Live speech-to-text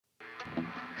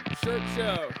Shirt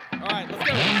Show. All right, let's go.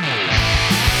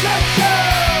 Shirt Show!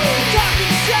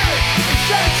 Talking shirt!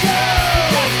 Shirt Show!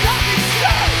 Just talking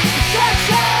shirt! Shirt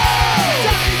Show!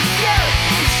 Talking shirt!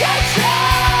 Shirt Show!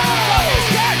 Talking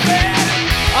shirt, man!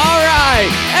 All right,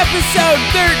 episode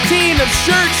 13 of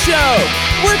Shirt Show.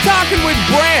 We're talking with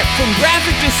Brant from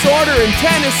Graphic Disorder in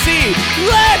Tennessee.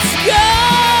 Let's go!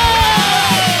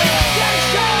 Shirt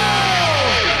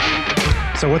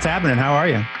Show! So what's happening? How are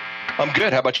you? I'm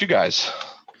good. How about you guys?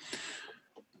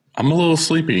 I'm a little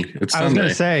sleepy. It's Sunday. I was going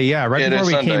to say, yeah, right before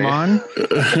we came on,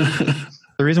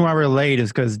 the reason why we're late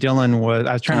is because Dylan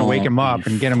I was trying to wake him up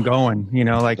and get him going, you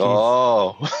know, like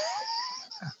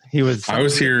he was. I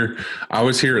was here at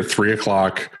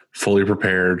 3:00, fully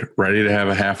prepared, ready to have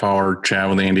a half-hour chat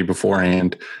with Andy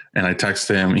beforehand. And I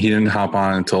texted him. He didn't hop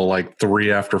on until like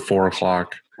 3 after 4:00.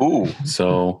 Ooh.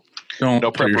 So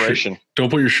no preparation. Don't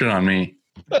put your shit on me.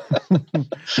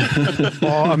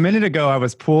 Well, a minute ago I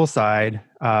was poolside.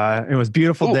 It was a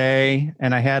beautiful day,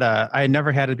 and I had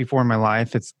never had it before in my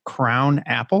life. It's Crown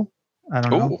Apple. I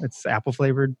don't know. It's apple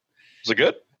flavored. Was it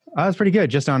good? It was pretty good,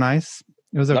 just on ice.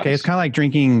 It was okay. Nice. It's kind of like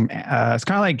drinking. It's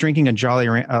kind of like drinking a Jolly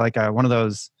one of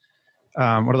those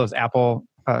apple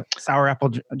sour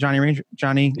apple Johnny Ranger.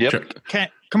 Johnny. Yep.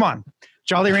 Come on.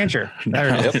 Jolly Rancher.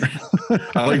 There it is.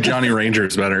 I like Johnny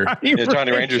Rangers better.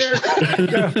 Johnny Rangers.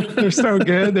 Yeah, they're so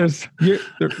good. They're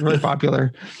really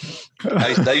popular.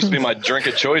 That used to be my drink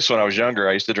of choice when I was younger.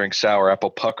 I used to drink sour apple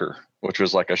pucker, which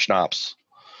was like a schnapps.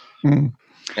 And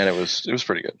it was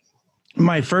pretty good.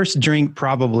 My first drink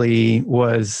probably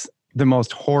was the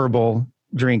most horrible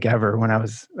drink ever when it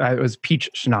was peach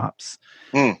schnapps.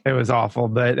 It was awful,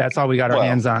 but that's all we got our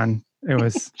hands on. It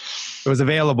was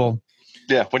available.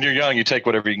 Yeah, when you're young, you take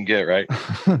whatever you can get, right?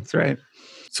 That's right.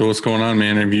 So what's going on,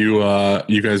 man? Have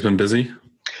you guys been busy?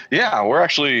 Yeah, we're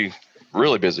actually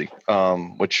really busy,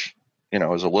 which,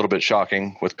 is a little bit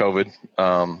shocking with COVID.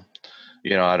 I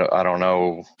don't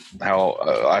know how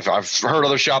I've heard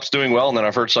other shops doing well, and then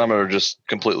I've heard some are just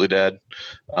completely dead.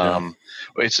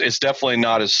 It's definitely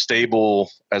not as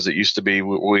stable as it used to be.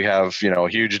 We have, a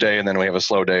huge day, and then we have a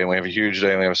slow day, and we have a huge day,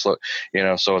 and we have a slow,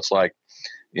 so it's like,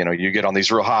 you get on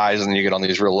these real highs and you get on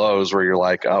these real lows where you're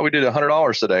like, oh, we did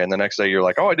 $100 today. And the next day you're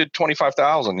like, oh, I did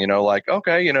 25,000, like,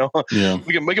 okay,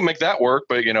 we can make that work.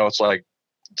 But, it's like,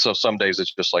 so some days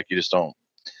it's just like, you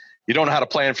don't know how to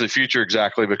plan for the future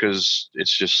exactly because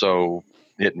it's just so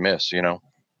hit and miss,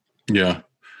 Yeah.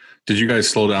 Did you guys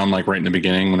slow down like right in the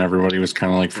beginning when everybody was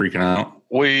kind of like freaking out?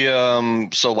 We,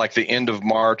 so like the end of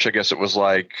March, I guess it was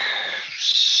like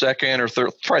second or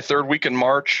third week in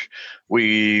March,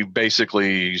 we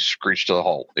basically screeched to the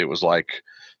halt. It was like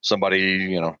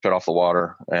somebody, shut off the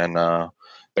water, and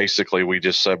basically we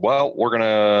just said, well, we're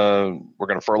gonna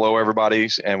furlough everybody,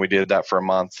 and we did that for a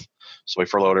month. So we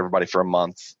furloughed everybody for a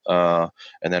month, and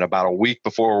then about a week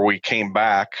before we came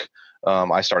back,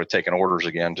 I started taking orders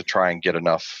again to try and get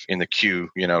enough in the queue,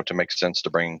 to make sense to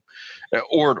bring,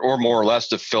 or more or less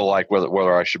to feel like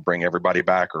whether I should bring everybody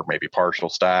back or maybe partial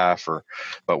staff,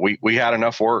 but we had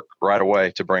enough work right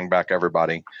away to bring back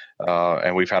everybody,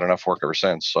 and we've had enough work ever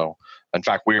since. So in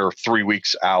fact, we are 3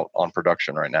 weeks out on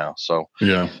production right now. So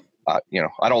yeah. I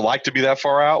don't like to be that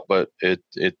far out, but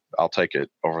I'll take it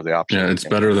over the option. Yeah, it's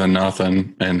better than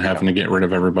nothing and having to get rid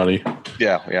of everybody.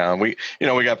 Yeah. And we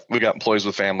got employees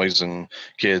with families and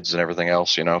kids and everything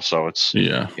else, so it's,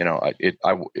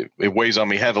 it weighs on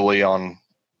me heavily on,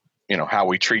 how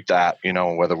we treat that,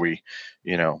 whether we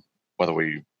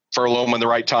furlough them in the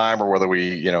right time or whether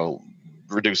we,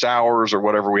 reduce hours or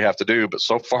whatever we have to do. But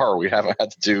so far we haven't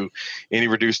had to do any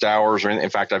reduced hours, or in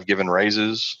fact, I've given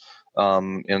raises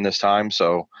in this time.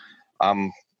 So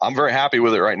I'm very happy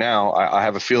with it right now. I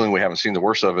have a feeling we haven't seen the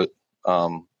worst of it.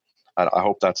 I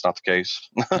hope that's not the case.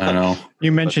 I know.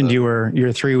 You mentioned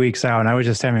you're 3 weeks out, and I was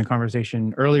just having a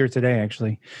conversation earlier today,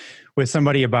 actually, with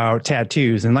somebody about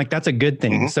tattoos, and like, that's a good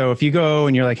thing. Mm-hmm. So if you go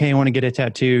and you're like, hey, I want to get a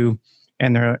tattoo,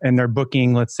 and they're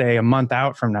booking, let's say, a month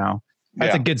out from now,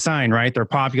 that's a good sign, right? They're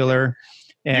popular.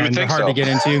 And they're hard to get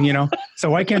into,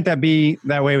 So why can't that be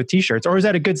that way with t-shirts? Or is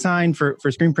that a good sign for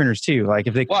screen printers too? Like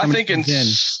if they I think in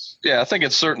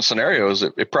certain scenarios,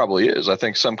 it probably is. I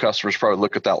think some customers probably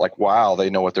look at that like, wow, they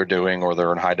know what they're doing, or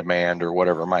they're in high demand or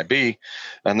whatever it might be.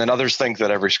 And then others think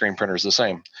that every screen printer is the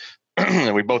same.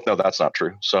 And we both know that's not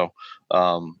true. So,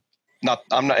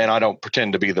 I'm not, and I don't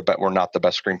pretend to be we're not the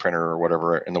best screen printer or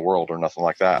whatever in the world or nothing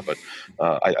like that. But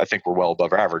I think we're well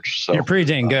above average. So you're pretty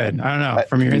dang good. I don't know,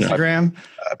 from your Instagram.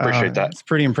 I appreciate that. It's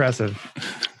pretty impressive.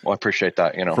 Well, I appreciate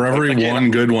that. For every one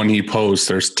good one he posts,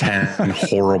 there's 10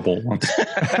 horrible ones.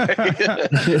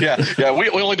 yeah. We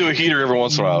only do a heater every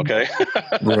once in a while. Okay.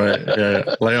 Right.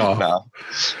 Yeah. Lay off.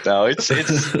 No. It's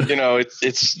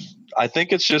it's. I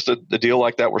think it's just a deal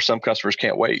like that where some customers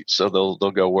can't wait, so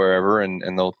they'll go wherever and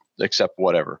they'll accept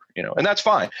whatever, and that's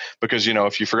fine, because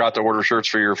if you forgot to order shirts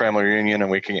for your family reunion and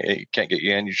we can't get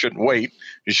you in, you shouldn't wait.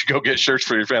 You should go get shirts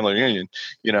for your family reunion.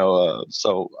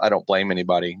 So I don't blame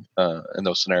anybody in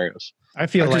those scenarios. I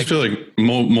feel like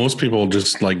most people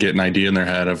just like get an idea in their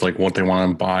head of like what they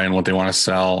want to buy and what they want to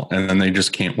sell, and then they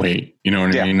just can't wait. You know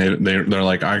what I mean? They're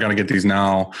like, I got to get these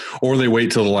now, or they wait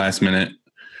till the last minute.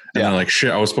 And they're like,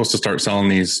 shit, I was supposed to start selling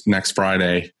these next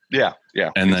Friday. Yeah.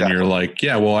 And then you're like,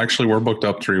 yeah, well, actually, we're booked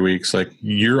up 3 weeks. Like,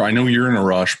 I know you're in a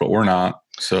rush, but we're not.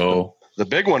 So the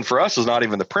big one for us is not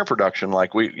even the print production.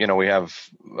 Like we have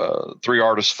 3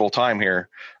 artists full time here,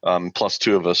 plus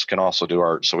 2 of us can also do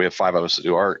art. So we have 5 of us that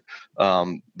do art.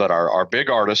 But our big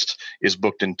artist is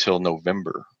booked until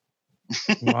November.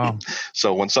 Wow.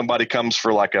 So when somebody comes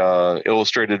for like a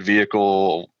illustrated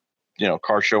vehicle,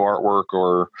 car show artwork,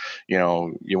 or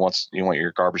you want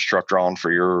your garbage truck drawn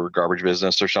for your garbage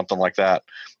business or something like that,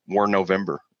 we're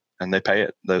November, and they pay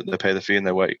it. They pay the fee and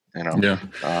they wait. No,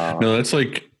 that's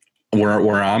like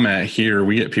where I'm at here.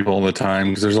 We get people all the time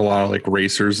because there's a lot of like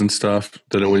racers and stuff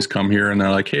that always come here, and they're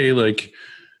like, hey, like,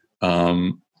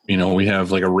 we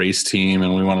have like a race team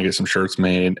and we want to get some shirts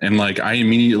made, and like I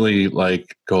immediately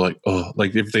like go like, oh,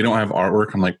 like if they don't have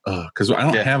artwork, I'm like, oh, because I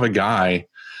don't have a guy.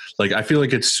 Like, I feel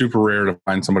like it's super rare to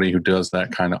find somebody who does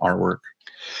that kind of artwork.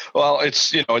 Well, it's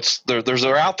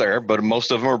they're out there, but most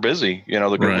of them are busy.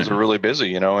 The good ones are really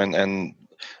busy. And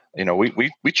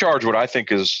we charge what I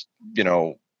think is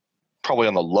probably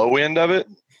on the low end of it,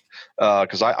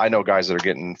 because I know guys that are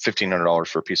getting $1,500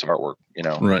 for a piece of artwork.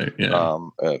 Right. Yeah.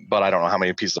 But I don't know how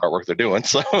many pieces of artwork they're doing.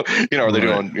 So are they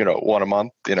doing one a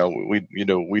month?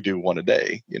 We do one a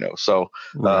day. So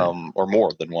or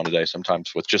more than one a day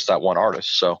sometimes with just that one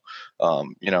artist. So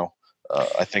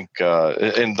I think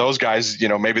and those guys,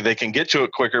 maybe they can get to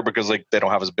it quicker because they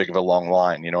don't have as big of a long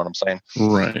line. You know what I'm saying?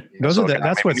 Right.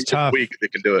 That's what's tough. They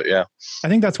can do it. Yeah. I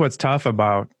think that's what's tough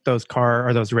about those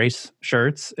those race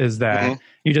shirts is that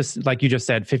you just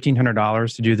said,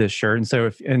 $1,500 to do this shirt. And so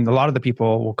and a lot of the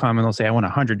people will come and they'll say, I want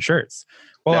 100 shirts.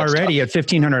 Well, already at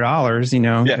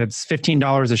 $1,500, it's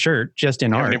 $15 a shirt just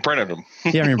in art. You haven't printed them.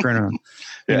 You haven't printed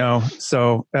them.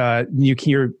 So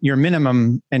your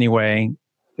minimum anyway,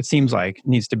 it seems like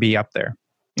needs to be up there,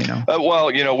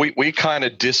 we kind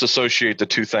of disassociate the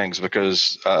two things,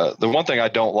 because the one thing I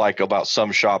don't like about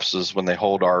some shops is when they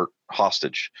hold art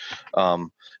hostage.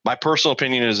 My personal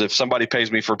opinion is if somebody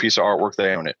pays me for a piece of artwork,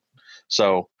 they own it.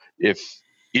 So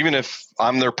even if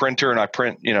I'm their printer and I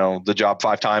print, the job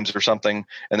 5 times or something,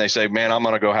 and they say, man, I'm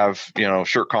going to go have,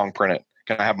 Shirt Kong print it.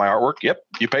 Can I have my artwork? Yep.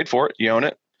 You paid for it. You own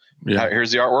it. Yeah.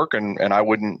 Here's the artwork, and I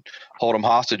wouldn't hold them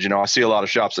hostage. I see a lot of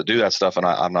shops that do that stuff, and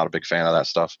I'm not a big fan of that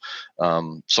stuff.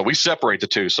 So we separate the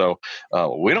two. So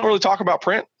we don't really talk about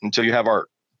print until you have art.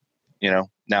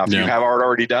 Now if you have art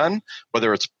already done,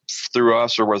 whether it's through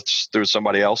us or whether it's through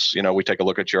somebody else, we take a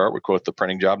look at your art, we quote the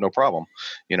printing job, no problem.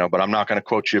 But I'm not going to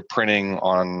quote you printing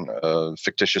on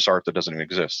fictitious art that doesn't even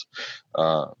exist.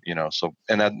 So,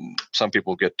 and then some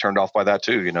people get turned off by that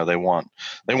too. They want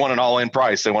an all-in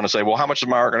price. They want to say, well, how much is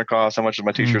my art going to cost? How much is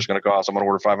my t-shirts going to cost? I'm going to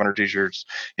order 500 t-shirts.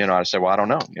 I say, well, I don't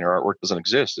know. Artwork doesn't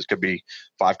exist. It could be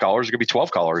 $5. It could be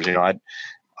 $12.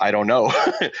 I don't know.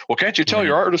 Well, can't you tell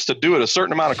your artist to do it a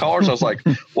certain amount of colors? I was like,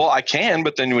 well, I can,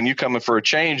 but then when you come in for a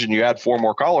change and you add 4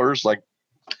 more colors, like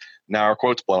now our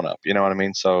quote's blown up. You know what I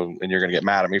mean? So, and you're going to get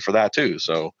mad at me for that too.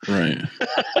 So, right.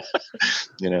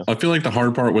 I feel like the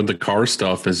hard part with the car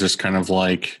stuff is just kind of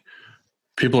like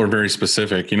people are very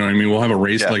specific. You know what I mean? We'll have a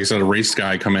race, like I said, a race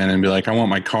guy come in and be like, I want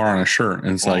my car on a shirt.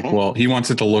 And it's like, well, he wants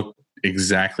it to look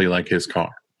exactly like his car.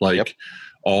 Like,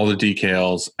 all the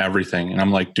decals, everything. And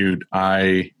I'm like, dude,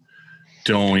 I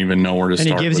don't even know where to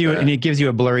start. And he gives you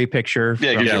a blurry picture.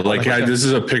 This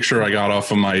is a picture I got off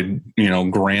of my,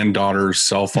 granddaughter's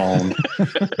cell phone.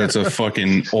 That's a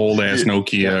fucking old ass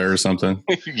Nokia or something.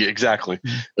 Yeah, exactly.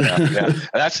 Yeah. And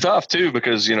that's tough too,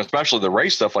 because, especially the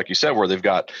race stuff, like you said, where they've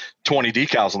got 20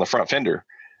 decals on the front fender,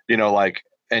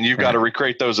 and you've got to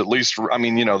recreate those at least. I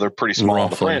mean, they're pretty small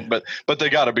on the print, but they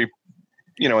got to be,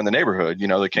 in the neighborhood,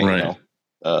 they can't,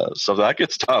 So that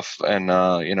gets tough. And,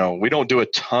 we don't do a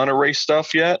ton of race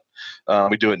stuff yet.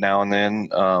 We do it now and then.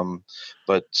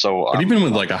 But even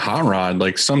with like a hot rod,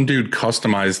 like some dude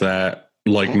customized that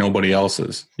like nobody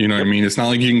else's. You know what I mean? It's not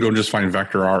like you can go just find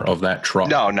vector art of that truck.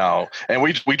 No. And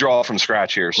we draw from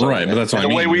scratch here. So, right. But that's what I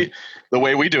mean. The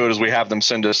way we do it is we have them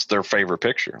send us their favorite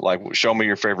picture. Like, show me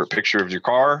your favorite picture of your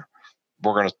car.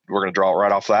 We're gonna draw it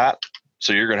right off that.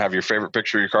 So you're gonna have your favorite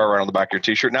picture of your car right on the back of your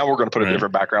T-shirt. Now we're gonna put a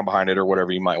different background behind it or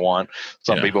whatever you might want.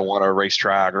 Some people want a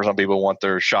racetrack, or some people want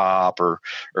their shop, or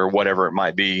whatever it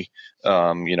might be.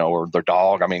 Or their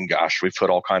dog. I mean, gosh, we've put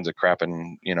all kinds of crap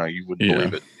in. You wouldn't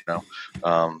believe it.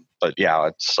 But yeah,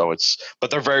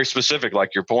 but they're very specific,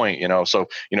 like your point. So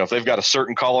if they've got a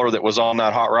certain color that was on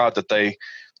that hot rod that they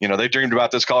dreamed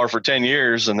about this color for 10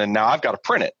 years, and then now I've got to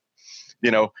print it.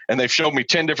 And they've showed me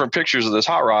 10 different pictures of this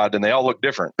hot rod and they all look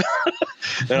different.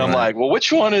 And I'm like, well,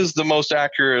 which one is the most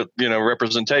accurate,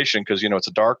 representation? Cause it's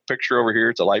a dark picture over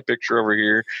here. It's a light picture over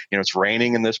here. It's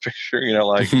raining in this picture,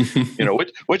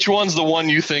 which one's the one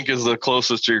you think is the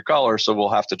closest to your color? So we'll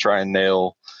have to try and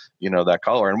nail, that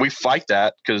color. And we fight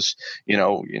that because, a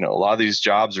lot of these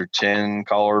jobs are 10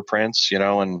 color prints,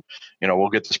 and, we'll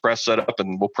get this press set up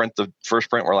and we'll print the first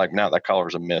print. We're like, no, that color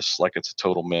is a miss. Like it's a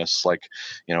total miss. Like,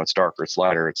 it's darker, it's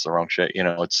lighter, it's the wrong shade.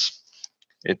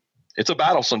 It's a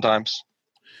battle sometimes.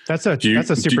 That's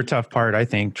a super tough part, I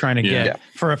think, trying to get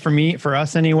for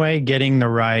us anyway, getting the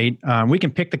right, we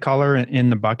can pick the color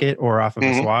in the bucket or off of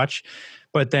a swatch,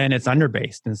 but then it's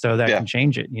underbased. And so that can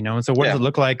change it, And so what does it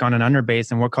look like on an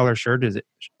underbase and what color shirt is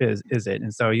it?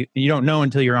 And so you don't know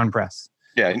until you're on press.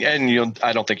 Yeah. And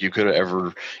I don't think you could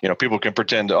ever, people can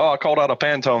pretend, I called out a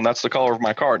Pantone. That's the color of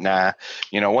my car. Nah,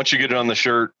 once you get it on the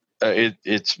shirt,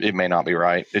 it may not be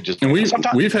right. It just, and we've had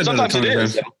that a ton of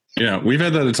times. Yeah, we've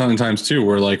had that a ton of times too,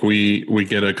 where like we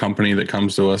get a company that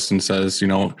comes to us and says,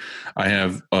 I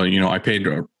have, I paid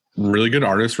a really good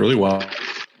artist really well.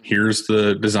 Here's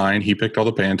the design. He picked all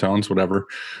the Pantones, whatever.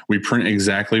 We print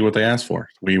exactly what they asked for.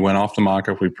 We went off the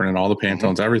mock-up. We printed all the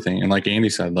Pantones, everything. And like Andy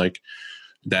said, like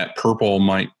that purple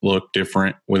might look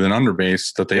different with an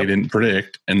underbase that they didn't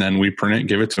predict. And then we print it,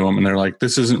 give it to them. And they're like,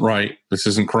 this isn't right. This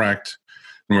isn't correct.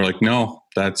 And we're like, no,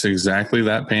 that's exactly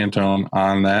that Pantone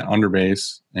on that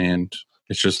underbase. And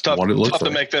it's just what it looks like. Tough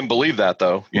to make them believe that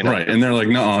though. Right. And they're like,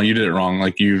 no, you did it wrong.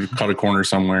 Like you cut a corner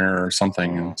somewhere or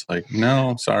something. And it's like,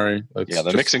 no, sorry.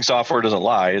 The mixing software doesn't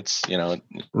lie. It's,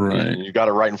 right. You got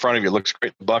it right in front of you. It looks great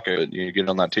in the bucket. You get it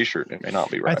on that T-shirt. It may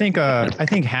not be right. I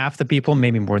think half the people,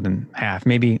 maybe more than half,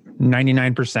 maybe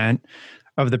 99%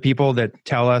 of the people that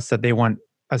tell us that they want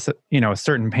a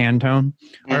certain Pantone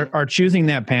are choosing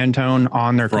that Pantone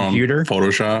on their computer.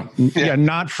 Photoshop. Yeah,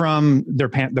 not from the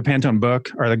Pantone book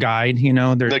or the guide.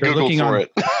 They're looking for it.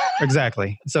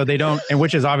 Exactly. So they don't, and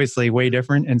which is obviously way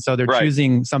different. And so they're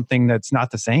choosing something that's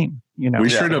not the same. We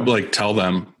straight up tell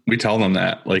them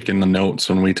that like in the notes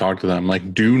when we talk to them,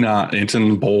 like do not. It's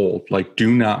in bold. Like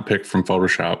do not pick from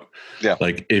Photoshop. Yeah.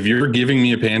 Like if you're giving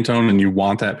me a Pantone and you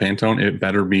want that Pantone, it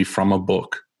better be from a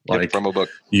book. Like from a book.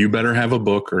 You better have a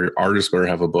book or your artist better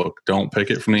have a book. Don't pick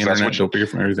it from the internet. Don't pick it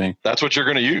from everything. That's what you're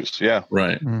going to use. Yeah.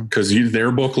 Right. Because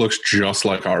their book looks just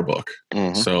like our book.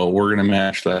 So we're going to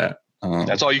match that.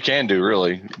 That's all you can do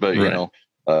really. But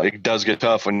it does get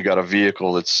tough when you got a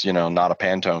vehicle that's, not a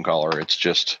Pantone color.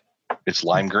 It's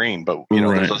lime green, but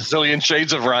there's a zillion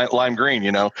shades of lime green,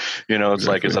 it's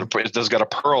like, it does got a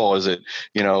pearl. Is it,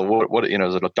 what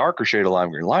is it a darker shade of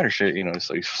lime green, lighter shade,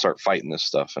 so you start fighting this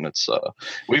stuff. And it's,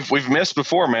 we've missed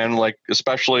before, man, like,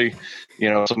 especially,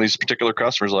 some of these particular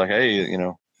customers like, hey,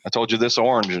 I told you this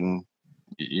orange and,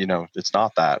 it's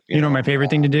not that, my favorite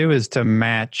thing to do is to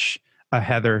match a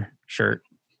Heather shirt.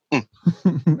 I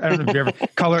don't know if you ever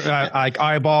color like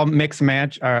eyeball mix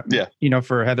match for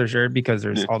a Heather shirt because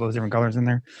there's all those different colors in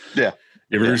there. You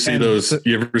ever see those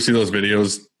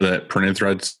videos that Printed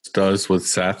Threads does with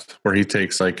Seth where he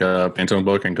takes like a Pantone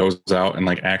book and goes out and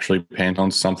like actually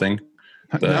Pantones something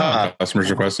that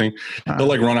customers requesting? He'll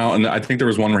like run out, and I think there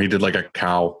was one where he did like a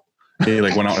cow. He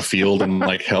like went out in a field and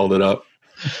like held it up.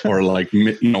 Or like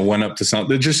went up to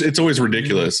something. It's always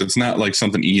ridiculous. It's not like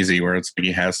something easy where it's like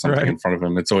he has something in front of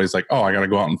him. It's always like, oh, I got to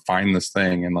go out and find this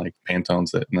thing and like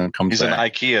Pantones it, and then comes. He's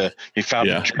back. in IKEA. He found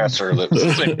a dresser that was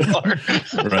the same color.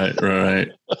 Right.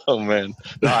 Oh man,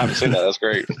 no, I haven't seen that. That's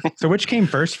great. So, which came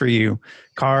first for you?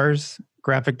 Cars,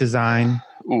 graphic design,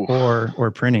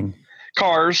 or printing?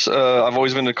 Cars. I've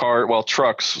always been into car. Well,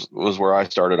 trucks was where I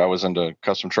started. I was into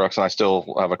custom trucks, and I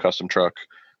still have a custom truck.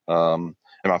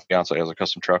 and my fiance has a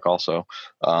custom truck also.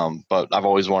 But I've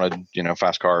always wanted,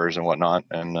 fast cars and whatnot.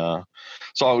 And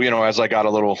so, as I got a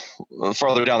little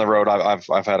further down the road,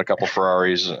 I've had a couple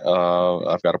Ferraris.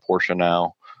 I've got a Porsche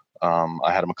now.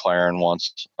 I had a McLaren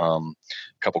once, a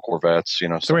couple Corvettes,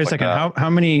 So wait a second.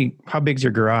 How big's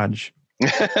your garage?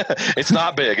 It's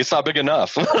not big. It's not big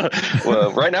enough.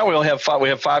 Well, right now we only have 5. We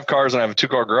have 5 cars and I have a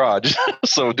 2-car garage.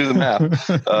 So do the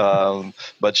math.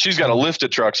 But she's got a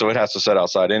lifted truck, so it has to sit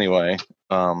outside anyway.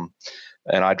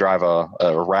 And I drive a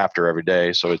Raptor every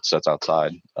day, so it sits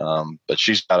outside. But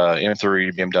she's got a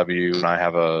M3 BMW, and I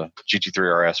have a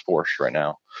GT3 RS Porsche right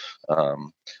now.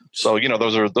 So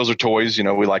those are toys.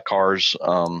 We like cars.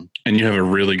 And you have a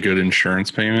really good insurance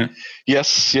payment.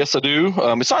 Yes, I do.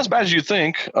 It's not as bad as you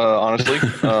think, honestly.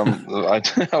 I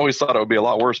always thought it would be a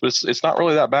lot worse, but it's not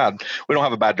really that bad. We don't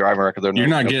have a bad driving record. You're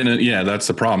not getting it. Yeah, that's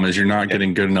the problem. Is you're not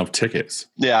getting good enough tickets.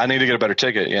 Yeah, I need to get a better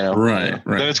ticket. Right.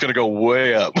 Then it's going to go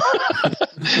way up.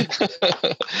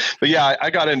 But yeah, I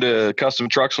got into custom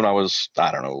trucks when I was,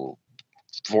 I don't know,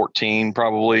 14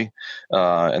 probably,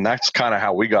 and that's kind of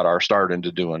how we got our start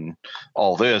into doing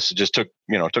all this. It just took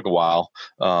a while.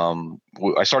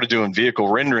 I started doing vehicle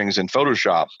renderings in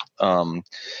Photoshop.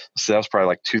 So that was probably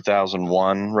like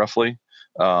 2001 roughly.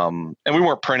 And we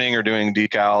weren't printing or doing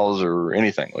decals or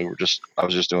anything. I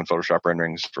was just doing Photoshop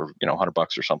renderings for $100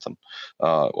 or something.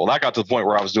 Well, that got to the point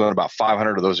where I was doing about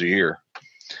 500 of those a year.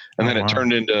 And then it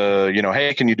turned into,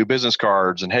 hey, can you do business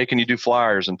cards? And hey, can you do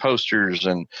flyers and posters?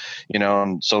 And,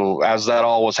 and so as that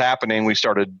all was happening, we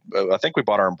started, I think we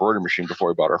bought our embroidery machine before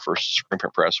we bought our first screen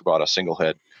print press. We bought a single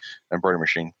head embroidery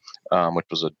machine, which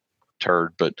was a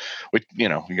turd, but you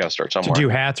got to start somewhere. To do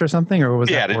hats or something, or was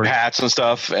that? Yeah, hats and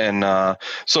stuff. And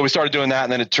so we started doing that,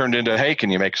 and then it turned into, hey,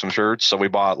 can you make some shirts? So we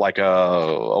bought like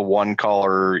a one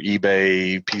color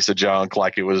eBay piece of junk.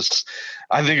 Like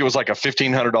I think it was like a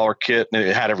 $1,500 kit, and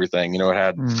it had everything. It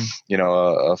had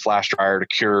a flash dryer to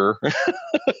cure,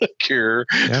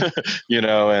 yep.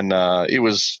 And it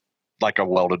was like a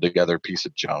welded together piece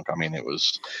of junk. I mean, it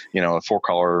was, a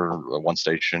 4-color, one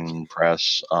station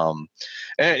press. And,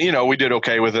 we did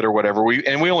okay with it or whatever. We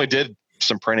only did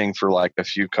some printing for like a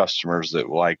few customers that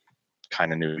like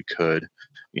kind of knew we could,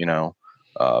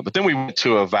 but then we went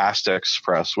to a Vastex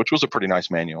press, which was a pretty nice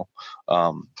manual.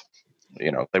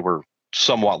 They were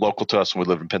somewhat local to us, and we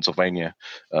lived in Pennsylvania.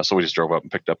 So we just drove up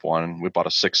and picked up one, and we bought a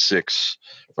 6.6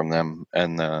 from them,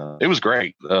 and it was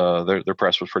great. Their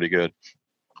press was pretty good.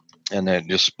 And then it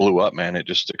just blew up, man. It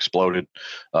just exploded.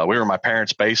 We were in my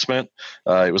parents' basement.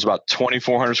 It was about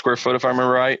 2,400 square foot, if I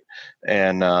remember right.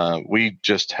 And we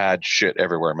just had shit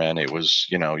everywhere, man. It was,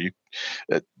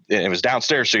 it was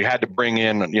downstairs, so you had to bring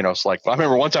in, it's like, I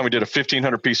remember one time we did a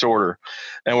 1,500 piece order,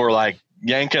 and we're like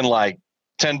yanking like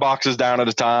 10 boxes down at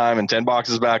a time and 10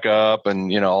 boxes back up,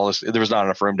 and all this. There was not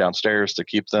enough room downstairs to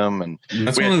keep them. And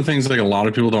that's one of the things like a lot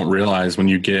of people don't realize when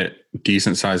you get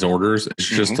decent size orders. It's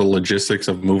just the logistics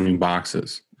of moving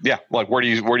boxes. Yeah, like where do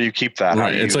you keep that?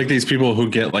 Right. It's like these people who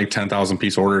get like 10,000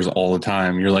 piece orders all the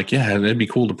time. You're like, yeah, it'd be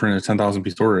cool to print a 10,000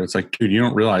 piece order. It's like, dude, you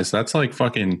don't realize that's like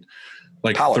fucking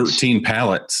like pallets. 13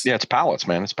 pallets. Yeah, it's pallets,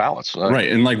 man. It's pallets.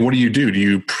 Right. And like, what do? Do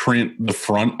you print the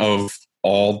front of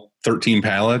all 13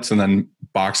 pallets and then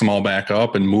box them all back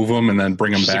up and move them and then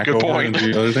bring them back over and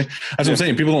do the other thing? That's what I'm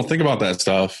saying. People don't think about that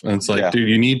stuff. And it's like, dude,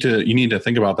 you need to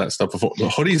think about that stuff before. The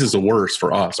hoodies is the worst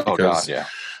for us because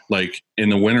like in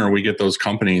the winter we get those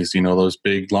companies, those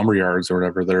big lumber yards or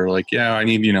whatever. They're like, yeah, I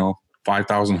need,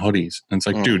 5,000 hoodies. And it's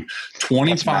like, dude,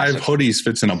 25 hoodies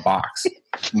fits in a box.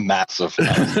 Massive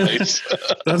space.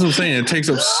 That's what I'm saying. It takes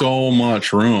up so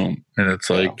much room. And it's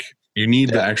like, you need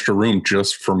the extra room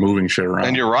just for moving shit around.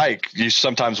 And you're right. You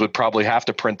sometimes would probably have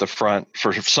to print the front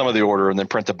for some of the order and then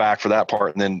print the back for that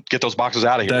part and then get those boxes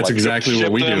out of here. That's like exactly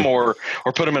what we do. Or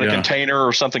put them in a container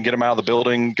or something, get them out of the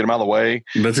building, get them out of the way.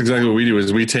 That's exactly what we do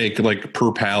is we take like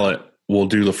per pallet, we'll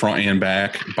do the front and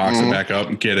back, box it back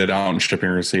up, get it out and shipping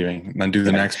and receiving. And then do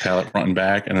the next pallet front and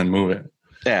back and then move it.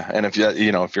 Yeah, and if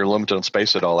you're limited on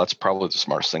space at all, that's probably the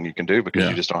smartest thing you can do because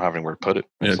you just don't have anywhere to put it.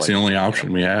 It's the only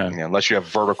option we have. Unless you have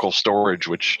vertical storage,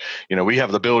 which we have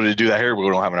the ability to do that here, but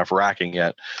we don't have enough racking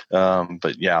yet.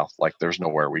 But like there's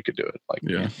nowhere we could do it.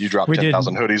 Like you drop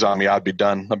 10,000 hoodies on me, I'd be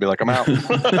done. I'd be like, I'm out.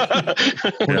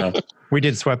 We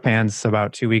did sweatpants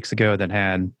about 2 weeks ago that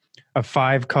had a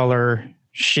 5-color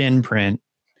shin print.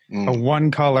 A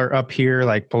 1 color up here,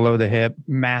 like below the hip,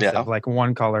 massive, like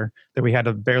 1 color that we had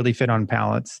to barely fit on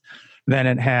pallets. Then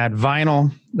it had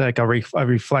vinyl, like a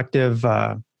reflective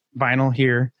vinyl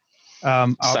here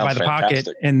out by the pocket.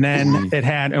 And then it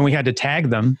had, and we had to tag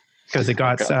them because it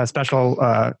got special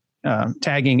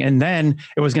tagging. And then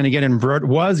it was going to get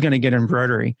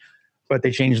embroidery. but they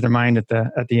changed their mind at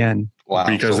the end. Wow.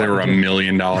 Because they were $1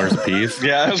 million a piece.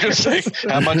 Yeah, I was going to say,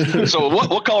 how much? So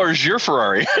what color is your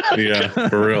Ferrari? Yeah,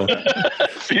 for real.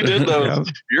 If you did those,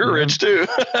 you're rich too.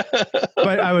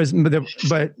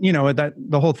 but you know, that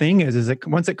the whole thing is that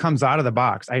once it comes out of the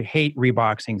box, I hate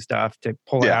reboxing stuff to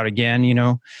pull it out again, you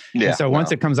know? Yeah. And so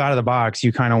once it comes out of the box,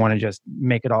 you kind of want to just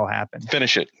make it all happen.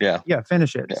 Finish it. Yeah. Yeah.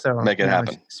 Finish it. Yeah, So make it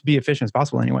happen. Be efficient as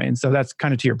possible anyway. And so that's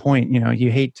kind of to your point, you know,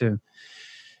 you hate to,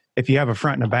 if you have a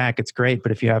front and a back, it's great.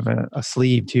 But if you have a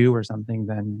sleeve too or something,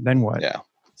 then what? Yeah.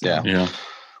 So, Yeah.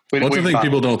 What's the thing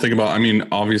people don't think about? I mean,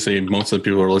 obviously, most of the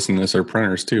people who are listening to this are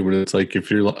printers too, but it's like if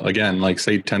you're, again, like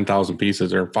say 10,000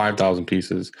 pieces or 5,000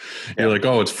 pieces, you're like,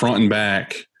 oh, it's front and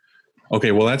back.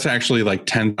 Okay, well, that's actually like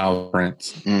 10,000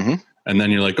 prints. Mm-hmm. And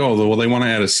then you're like, oh, well, they want to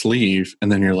add a sleeve.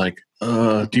 And then you're like,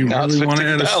 do you really want to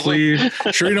add a sleeve?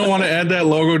 Sure, you don't want to add that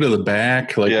logo to the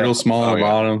back, like real small on the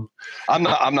bottom.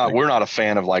 We're not a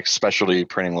fan of like specialty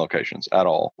printing locations at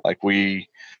all. Like we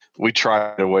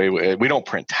try away. We don't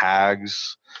print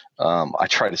tags. I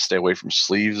try to stay away from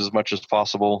sleeves as much as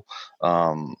possible.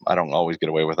 I don't always get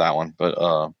away with that one,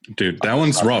 but dude, that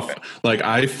one's rough. Like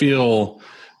I feel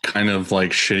kind of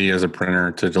like shitty as a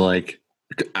printer to like,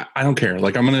 I don't care.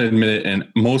 Like I'm going to admit it. And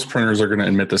most printers are going to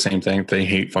admit the same thing. They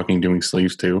hate fucking doing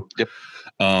sleeves too. Yep.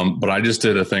 But I just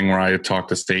did a thing where I talked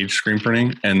to Stage Screen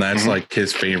Printing, and that's like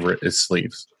his favorite is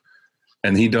sleeves.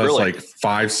 And he does like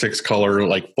 5-6 color,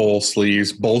 like full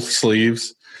sleeves, both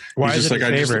sleeves. Why is it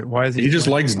his favorite? Why is he just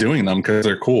likes doing them because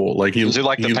they're cool. Like does he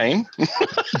like the pain?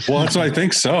 Well, that's what I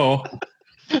think so.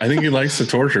 I think he likes the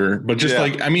torture, but just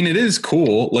like, I mean, it is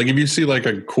cool. Like if you see like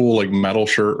a cool, like metal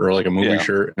shirt or like a movie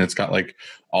shirt and it's got like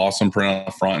awesome print on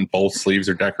the front and both sleeves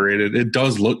are decorated, it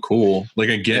does look cool. Like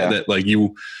I get that, like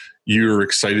you're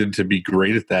excited to be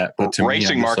great at that, but to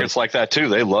racing me, markets like that too,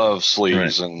 they love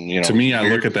sleeves and you know. To me, I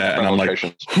look at that and I'm like,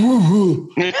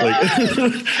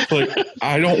 like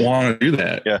I don't want to do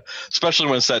that. Yeah, especially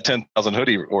when it's that 10,000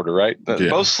 hoodie order, right?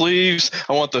 Both sleeves.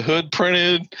 I want the hood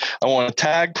printed. I want a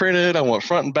tag printed. I want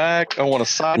front and back. I want a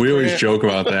side. We always joke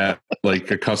about that. Like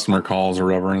a customer calls or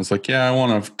whatever, and it's like, yeah, I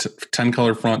want a 10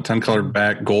 color front, 10 color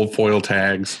back, gold foil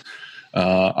tags.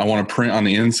 I want to print on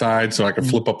the inside so I can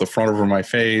flip up the front over my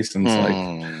face. And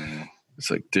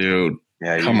it's like, dude,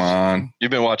 come on.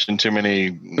 You've been watching too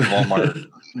many Walmart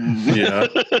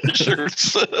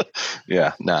shirts.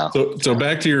 So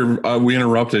back to your, we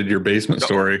interrupted your basement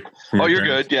story. Oh, you're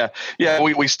good. Yeah.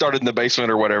 We started in the basement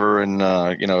or whatever and,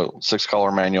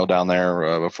 6-color manual down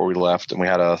there before we left. And we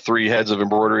had 3 heads of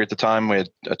embroidery at the time. We had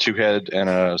a 2-head and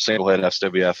a single head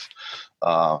SWF.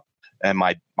 And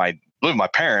my lived with my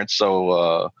parents,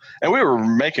 so and we were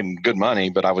making good money,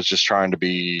 but I was just trying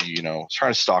to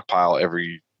stockpile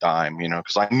every dime,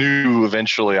 because I knew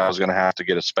eventually I was going to have to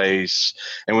get a space.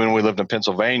 And when we lived in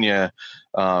Pennsylvania,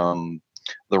 the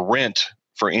rent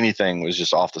for anything was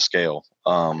just off the scale.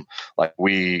 Like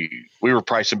we were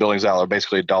pricing buildings out at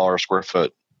basically $1 a square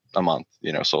foot a month,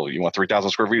 so you want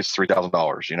 3,000 square feet, it's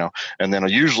 $3,000, and then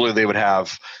usually you'd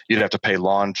have to pay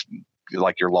lawn,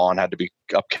 like your lawn had to be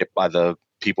upkept by the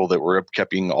people that were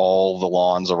upkeeping all the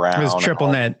lawns around. It was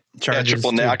triple net charges. Yeah,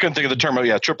 triple net. I couldn't think of the term.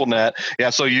 Triple net.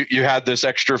 Yeah, so you had this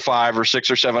extra $500 or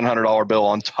 $600 or $700 bill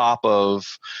on top of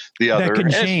the other. That can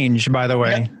change, by the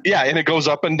way. Yeah, and it goes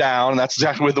up and down. And that's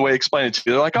exactly the way I explained it to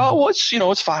you. They're like, oh, well, it's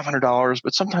 $500,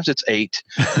 but sometimes it's $800.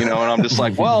 And I'm just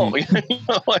like, well,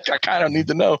 like I kind of need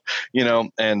to know,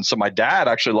 And so my dad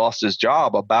actually lost his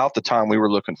job about the time we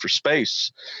were looking for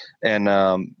space, and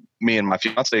me and my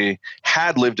fiance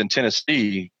had lived in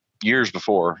Tennessee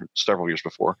several years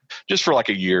before, just for like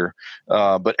a year.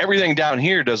 But everything down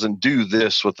here doesn't do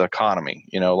this with the economy,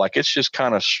 like it's just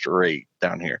kind of straight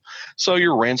down here. So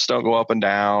your rents don't go up and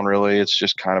down really. It's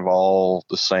just kind of all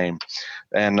the same.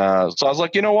 And so I was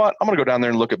like, you know what? I'm going to go down there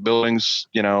and look at buildings,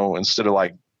 instead of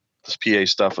like this PA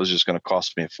stuff was just going to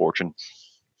cost me a fortune.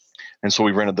 And so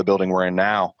we rented the building we're in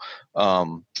now.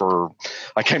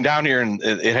 I came down here and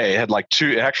it had like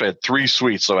it actually had 3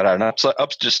 suites. So it had an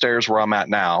upstairs where I'm at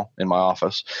now in my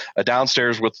office, a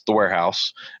downstairs with the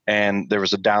warehouse, and there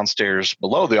was a downstairs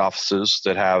below the offices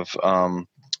that have,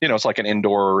 it's like an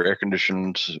indoor air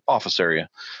conditioned office area.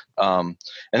 And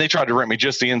they tried to rent me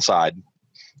just the inside.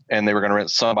 And they were going to rent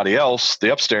somebody else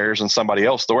the upstairs and somebody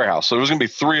else the warehouse. So there was going to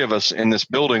be 3 of us in this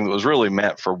building that was really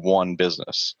meant for one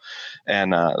business.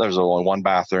 And there was only 1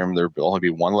 bathroom. There'd only be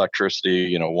 1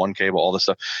 electricity, 1 cable, all this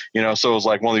stuff. So it was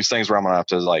like one of these things where I'm going to have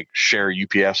to like share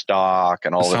UPS dock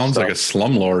and all this stuff. Sounds like a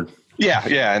slumlord.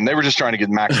 Yeah. And they were just trying to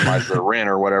maximize their rent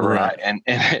or whatever. Right.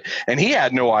 And he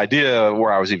had no idea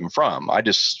where I was even from. I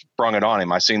just sprung it on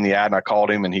him. I seen the ad and I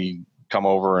called him and he come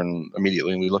over and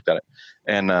immediately we looked at it.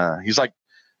 And he's like,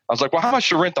 I was like, well, how much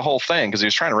to rent the whole thing? Because he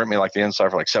was trying to rent me like the inside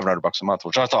for like $700 a month,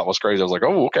 which I thought was crazy. I was like,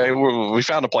 oh, okay, we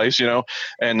found a place, you know.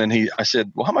 And then I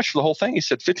said, well, how much for the whole thing? He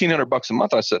said $1,500 a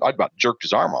month. I said, I'd about jerked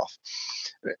his arm off,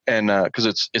 and because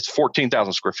it's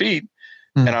 14,000 square feet,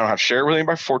 and I don't have to share with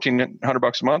anybody for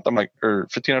 $1,400 a month. I'm like, or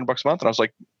 $1,500 a month, and I was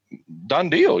like, done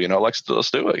deal, you know. Let's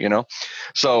do it, you know.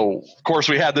 So of course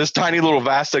we had this tiny little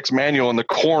Vastex manual in the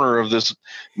corner of this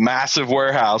massive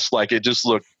warehouse, like it just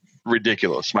looked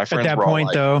ridiculous. My friends at that were point,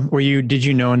 like, though, did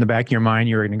you know in the back of your mind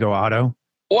you were going to go auto?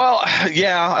 Well,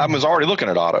 yeah, I was already looking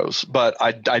at autos, but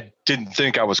I didn't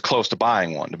think I was close to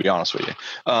buying one, to be honest with you.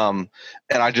 And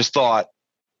I just thought,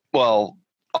 well,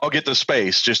 I'll get the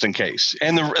space just in case.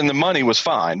 And the money was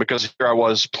fine, because here I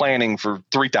was planning for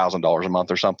 $3,000 a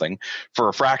month or something for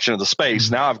a fraction of the space.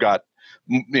 Mm-hmm. Now I've got,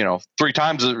 you know, 5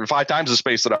 times the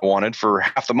space that I wanted for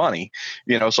half the money,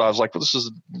 you know. So I was like, well, this is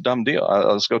a dumb deal.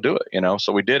 Let's go do it, you know.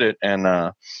 So we did it, and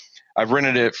I've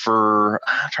rented it for,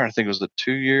 I'm trying to think, was it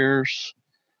 2 years?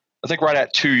 I think right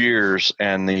at 2 years.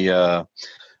 And the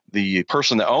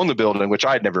person that owned the building, which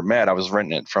I had never met, I was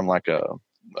renting it from like a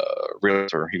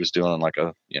realtor. He was doing like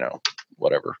a, you know,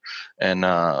 whatever. And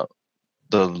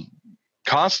the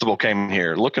constable came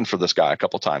here looking for this guy a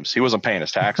couple of times. He wasn't paying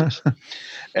his taxes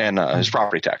and his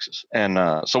property taxes.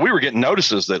 And so we were getting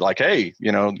notices that like, hey,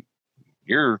 you know,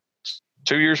 you're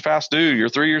 2 years past due, you're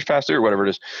 3 years past due, or whatever it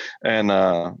is. And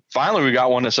finally we got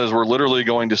one that says we're literally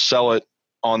going to sell it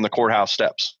on the courthouse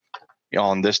steps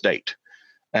on this date.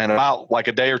 And about like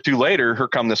a day or two later, here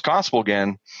come this constable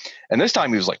again. And this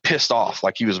time he was like pissed off,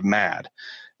 like he was mad.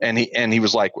 And he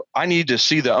was like, I need to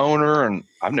see the owner. And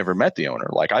I've never met the owner.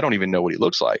 Like, I don't even know what he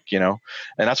looks like, you know?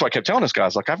 And that's why I kept telling this guy, I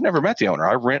was like, I've never met the owner.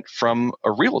 I rent from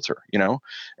a realtor, you know,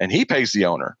 and he pays the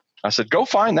owner. I said, go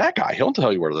find that guy. He'll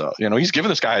tell you you know, he's giving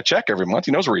this guy a check every month.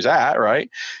 He knows where he's at. Right.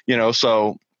 You know,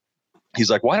 so he's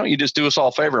like, why don't you just do us all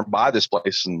a favor and buy this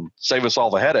place and save us all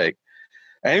the headache?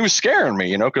 And he was scaring me,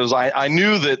 you know, because I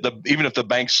knew that even if the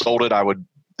bank sold it,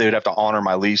 they would have to honor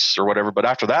my lease or whatever. But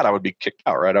after that, I would be kicked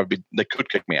out, right? They could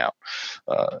kick me out,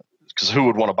 because who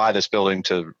would want to buy this building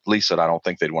to lease it? I don't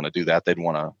think they'd want to do that. They'd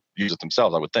want to use it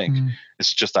themselves, I would think. Mm-hmm.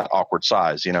 It's just that awkward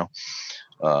size, you know.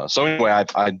 So anyway,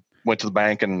 I went to the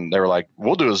bank and they were like,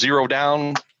 we'll do a 0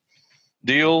 down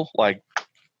deal, like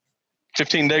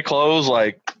 15-day close,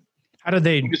 like. How did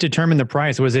they determine the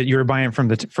price? Was it you were buying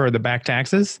for the back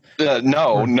taxes?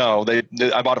 No.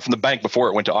 I bought it from the bank before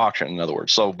it went to auction. In other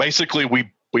words, so basically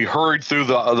we hurried through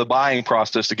the buying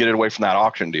process to get it away from that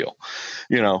auction deal,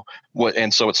 you know.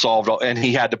 And so it solved all. And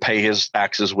he had to pay his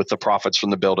taxes with the profits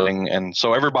from the building, and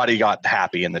so everybody got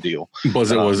happy in the deal.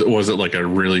 Was it like a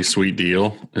really sweet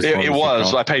deal? It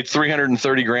was. I paid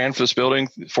 $330,000 for this building,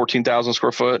 14,000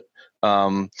 square foot.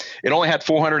 It only had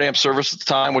 400 amp service at the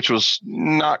time, which was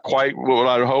not quite what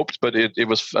I hoped, but it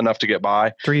was enough to get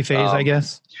by. 3-phase, I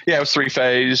guess. Yeah, it was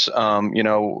 3-phase. You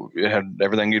know, it had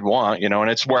everything you'd want, you know, and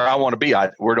it's where I want to be.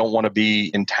 We don't want to be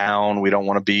in town. We don't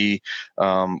want to be,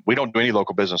 we don't do any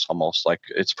local business almost. Like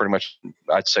it's pretty much,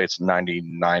 I'd say it's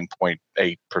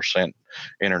 99.8%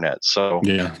 internet. So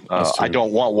yeah, I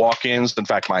don't want walk-ins. In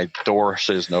fact, my door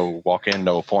says no walk-in,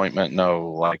 no appointment,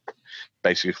 no like.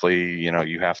 Basically, you know,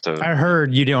 you have to. I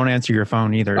heard you don't answer your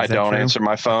phone either. I don't answer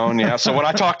my phone. Yeah. So when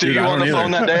I talked to you on the phone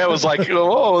that day, I was like,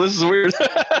 "Oh, this is weird."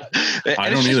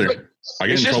 I don't either.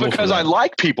 It's just because I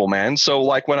like people, man. So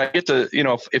like when I get to, you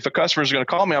know, if a customer is going to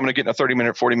call me, I'm going to get in a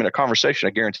 30-minute, 40-minute conversation. I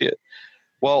guarantee it.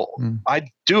 Well, I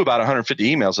do about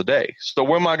 150 emails a day. So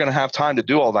where am I going to have time to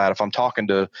do all that if I'm talking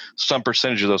to some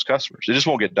percentage of those customers? It just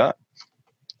won't get done.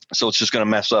 So it's just going to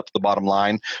mess up the bottom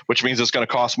line, which means it's going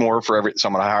to cost more for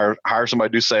someone to hire somebody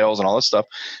to do sales and all this stuff,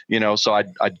 you know. So I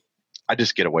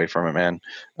just get away from it, man.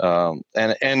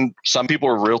 And some people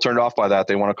are real turned off by that.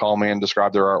 They want to call me and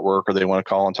describe their artwork, or they want to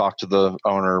call and talk to the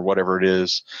owner, whatever it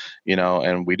is, you know.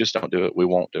 And we just don't do it. We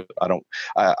won't do it.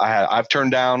 I've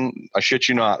turned down, I shit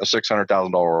you not, a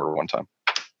 $600,000 order one time.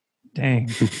 Dang.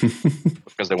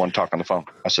 Because they want to talk on the phone.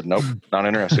 I said, nope, not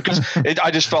interested. Because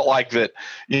I just felt like that,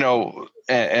 you know,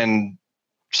 and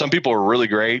some people are really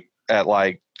great at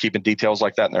like keeping details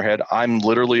like that in their head. I'm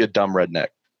literally a dumb redneck.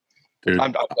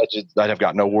 I have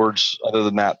got no words other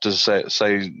than that to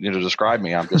say, you know, describe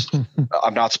me. I'm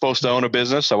not supposed to own a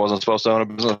business. I wasn't supposed to own a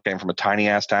business. I came from a tiny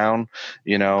ass town,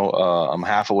 you know. I'm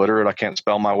half illiterate. I can't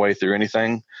spell my way through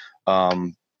anything.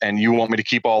 and you want me to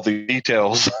keep all the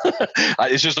details,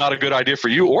 it's just not a good idea for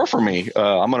you or for me.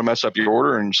 I'm going to mess up your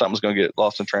order and something's going to get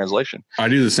lost in translation. I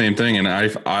do the same thing, and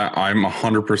I'm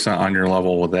 100% on your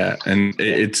level with that. And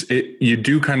you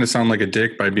do kind of sound like a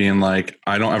dick by being like,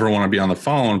 I don't ever want to be on the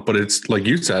phone, but it's like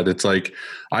you said, it's like,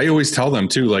 I always tell them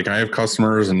too, like I have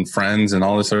customers and friends and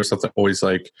all this other stuff that always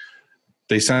like,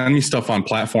 they send me stuff on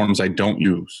platforms I don't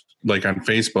use, like on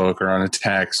Facebook or on a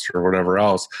text or whatever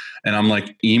else. And I'm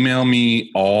like, email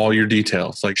me all your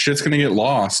details. Like shit's going to get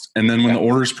lost. And then when the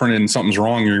order's printed and something's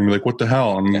wrong, you're going to be like, what the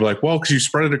hell? And I'm gonna be like, well, because you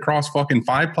spread it across fucking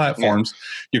 5 platforms.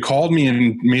 You called me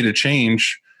and made a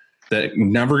change that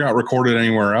never got recorded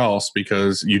anywhere else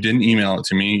because you didn't email it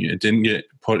to me. It didn't get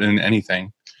put in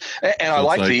anything. And so I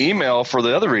like the email for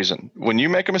the other reason. When you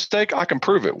make a mistake, I can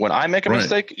prove it. When I make a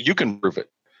mistake, you can prove it.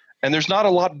 And there's not a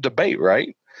lot of debate,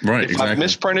 right? Right. If I've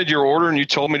misprinted your order and you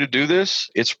told me to do this,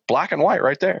 it's black and white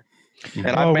right there. And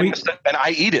I made a mistake, and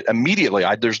I eat it immediately.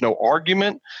 There's no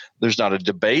argument. There's not a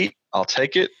debate. I'll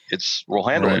take it. We'll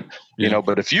handle it. You know,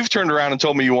 but if you've turned around and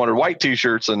told me you wanted white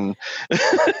t-shirts and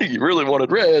you really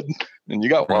wanted red and you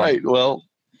got white, well,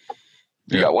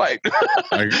 you got white.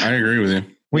 I agree with you.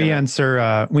 We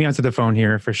answer the phone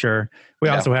here for sure. We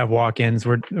also have walk-ins.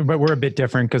 But we're a bit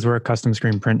different because we're a custom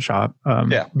screen print shop.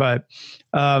 But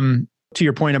to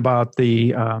your point about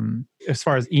the as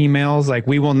far as emails, like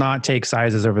we will not take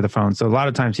sizes over the phone. So a lot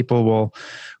of times people will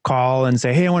call and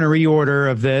say, "Hey, I want a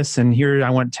reorder of this, and here I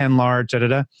want 10 large."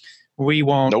 We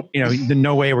won't. Nope. You know,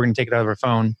 no way we're going to take it over the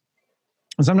phone.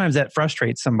 And sometimes that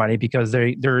frustrates somebody because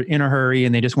they're in a hurry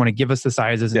and they just want to give us the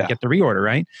sizes and get the reorder,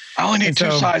 right? I only need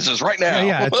 2 sizes right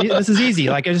now. This is easy.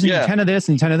 Like I just need 10 of this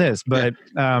and 10 of this. But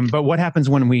what happens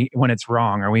when it's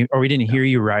wrong or we didn't hear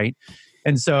you right?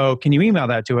 And so can you email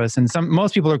that to us? And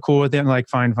most people are cool with it and like,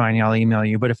 fine, I'll email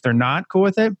you. But if they're not cool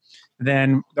with it,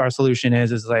 then our solution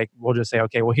is like, we'll just say,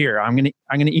 okay, well here, I'm gonna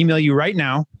email you right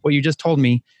now what you just told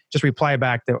me. Just reply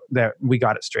back that we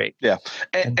got it straight. Yeah.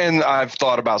 And I've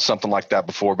thought about something like that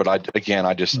before, but I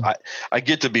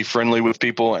get to be friendly with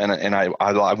people and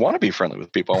I want to be friendly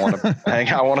with people. I want to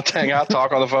hang out,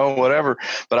 talk on the phone, whatever.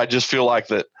 But I just feel like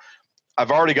that I've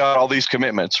already got all these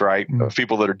commitments, right? Of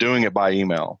people that are doing it by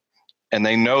email. And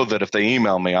they know that if they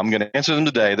email me, I'm going to answer them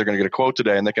today. They're going to get a quote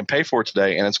today and they can pay for it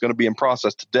today. And it's going to be in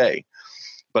process today.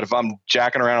 But if I'm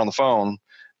jacking around on the phone,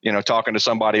 talking to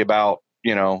somebody about,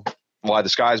 why the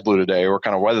sky's blue today or what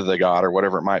kind of weather they got or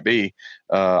whatever it might be,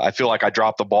 I feel like I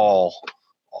dropped the ball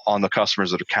on the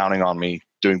customers that are counting on me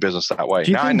doing business that way.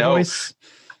 Now I know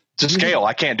to scale,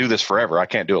 I can't do this forever. I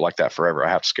can't do it like that forever. I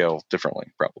have to scale differently,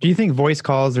 probably. Do you think voice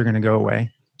calls are going to go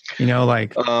away?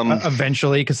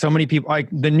 Eventually, because so many people, like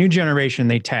the new generation,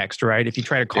 they text, right? If you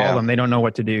try to call them, they don't know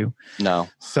what to do. No.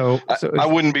 So I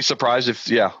wouldn't be surprised if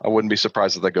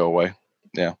they go away.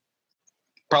 Yeah.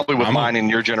 Probably with mine in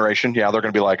your generation. Yeah. They're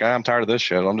going to be like, I'm tired of this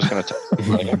shit. I'm just going to text.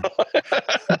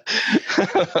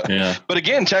 But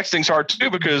again, texting's hard too,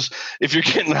 because if you're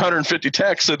getting 150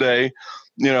 texts a day,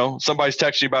 somebody's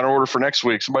texting you about an order for next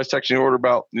week. Somebody's texting you an order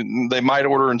about, they might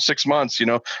order in 6 months,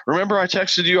 remember I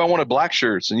texted you, I wanted black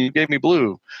shirts and you gave me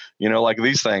blue, like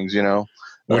these things,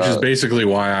 which is basically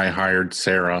why I hired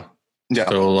Sarah. Yeah.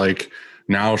 So like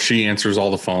now she answers all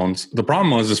the phones. The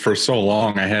problem is for so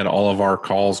long, I had all of our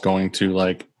calls going to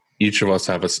like, each of us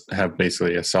have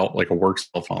basically a work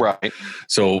cell phone. Right.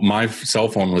 So my cell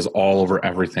phone was all over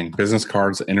everything, business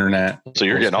cards, internet. So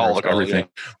you're getting all of everything.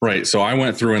 Yeah. Right. So I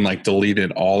went through and like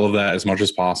deleted all of that as much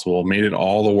as possible, made it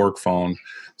all the work phone.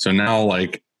 So now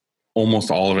like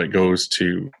almost all of it goes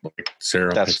to like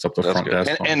Sarah picks up the front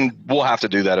desk. And we'll have to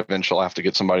do that eventually. I'll have to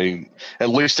get somebody at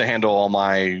least to handle all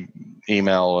my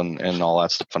email and all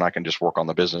that stuff. And I can just work on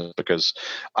the business because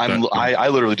I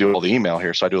literally do all the email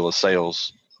here. So I do all the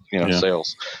sales.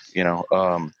 Sales,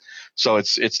 so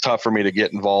it's tough for me to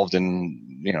get involved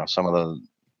in, some of the,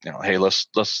 hey, let's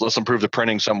improve the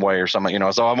printing some way or something,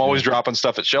 so I'm always dropping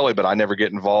stuff at Shelly, but I never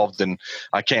get involved and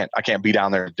I can't be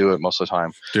down there to do it most of the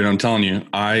time. Dude, I'm telling you,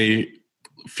 I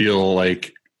feel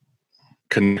like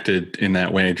connected in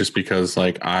that way just because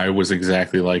like I was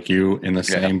exactly like you in the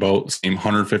same boat, same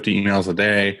 150 emails a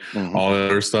day, all that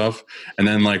other stuff. And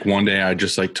then like one day I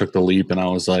just like took the leap and I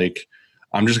was like,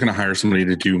 I'm just going to hire somebody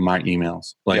to do my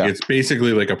emails. Like it's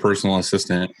basically like a personal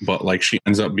assistant, but like she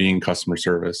ends up being customer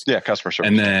service. Yeah. Customer service.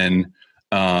 And then,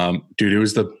 dude, it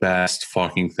was the best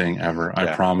fucking thing ever.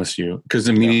 I promise you. Cause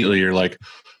immediately you're like,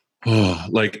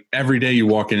 like every day you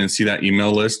walk in and see that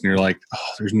email list and you're like, oh,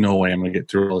 there's no way I'm going to get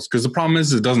through all this. Because the problem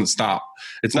is it doesn't stop.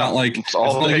 It's not like you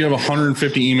have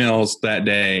 150 emails that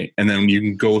day and then you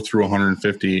can go through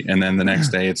 150 and then the next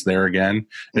day it's there again.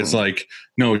 It's like,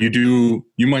 no, you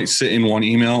might sit in one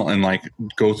email and like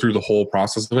go through the whole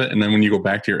process of it. And then when you go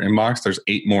back to your inbox, there's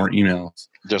 8 more emails.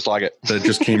 Just like it. That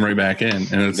just came right back in.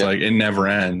 And it's like, it never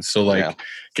ends. So like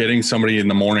getting somebody in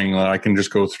the morning that I can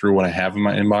just go through what I have in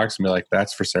my inbox and be like,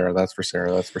 that's for Sarah. That's for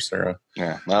Sarah. That's for Sarah.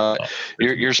 Yeah.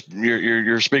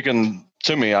 You're speaking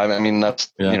to me. I mean,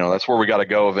 that's, that's where we got to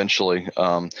go eventually.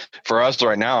 For us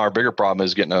right now, our bigger problem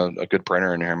is getting a good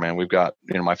printer in here, man. We've got,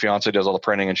 my fiance does all the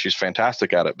printing and she's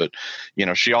fantastic at it, but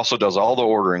she also does all the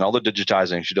ordering, all the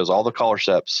digitizing. She does all the color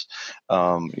steps.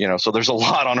 So there's a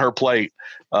lot on her plate.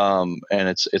 And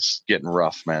it's getting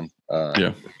rough, man.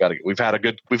 We've had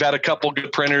a couple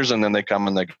good printers and then they come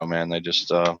and they go, man, they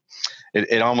just,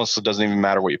 it almost doesn't even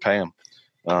matter what you pay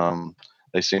them.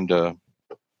 They seem to,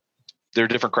 they're a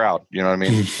different crowd, you know what I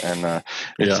mean? And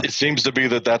it seems to be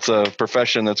that's a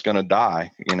profession that's going to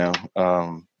die,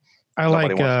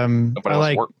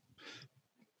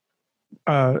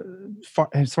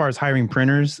 as far as hiring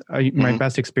printers, my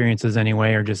best experiences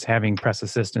anyway are just having press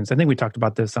assistants. I think we talked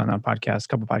about this on a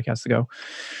couple podcasts ago,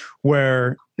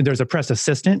 where there's a press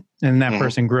assistant and that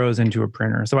person grows into a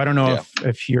printer. So I don't know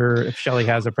if Shelly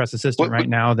has a press assistant right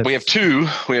now. We have two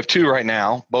right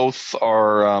now. Both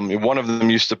are, one of them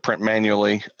used to print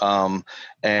manually.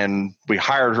 And we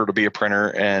hired her to be a printer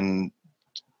and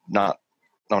I'm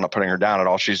not putting her down at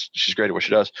all. She's great at what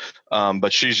she does.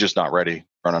 But she's just not ready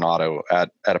run an auto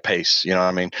at a pace. You know what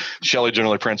I mean? Shelly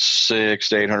generally prints 600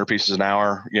 to 800 pieces an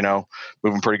hour,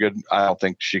 moving pretty good. I don't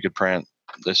think she could print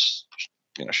this.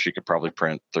 She could probably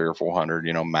print 300 or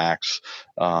 400, max,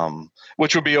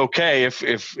 which would be okay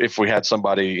if we had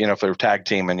somebody, if they were tag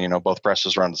team and, both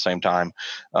presses run at the same time,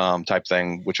 type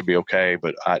thing, which would be okay.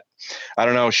 But I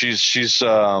don't know. She's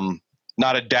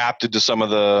not adapted to some of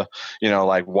the,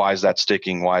 like, why is that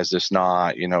sticking? Why is this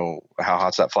not, how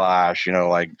hot's that flash?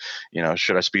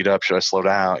 Should I speed up? Should I slow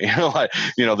down?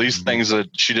 These things that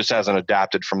she just hasn't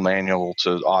adapted from manual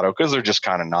to auto because they're just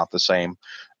kind of not the same.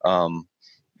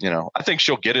 I think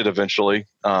she'll get it eventually,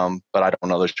 but I don't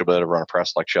know that she'll be able to run a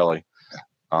press like Shelly.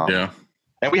 And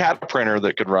we had a printer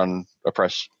that could run a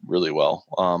press really well,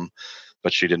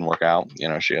 but she didn't work out.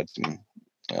 She had some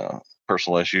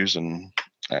personal issues, and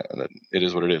it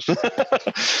is what it is.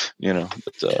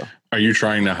 Are you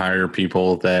trying to hire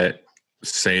people that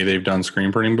say they've done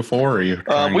screen printing before, or are you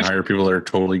trying to hire people that are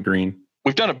totally green?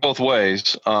 We've done it both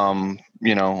ways, and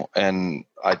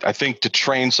I think to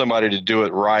train somebody to do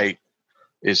it right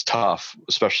is tough,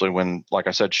 especially when, like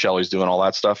I said, Shelly's doing all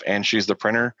that stuff and she's the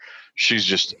printer. She's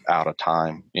just out of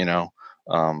time,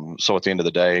 so at the end of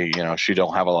the day, she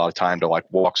don't have a lot of time to like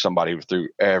walk somebody through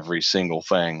every single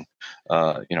thing,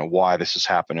 why this is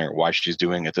happening, or why she's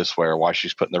doing it this way, or why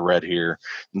she's putting the red here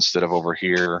instead of over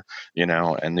here,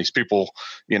 and these people,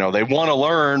 they want to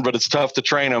learn, but it's tough to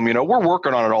train them. We're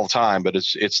working on it all the time, but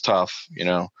it's tough.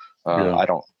 I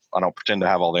don't pretend to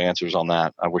have all the answers on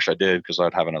that. I wish I did, because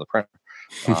I'd have another printer.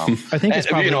 I think it's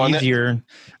probably easier.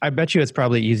 I bet you it's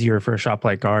probably easier for a shop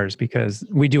like ours, because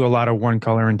we do a lot of 1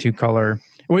 color and 2 color.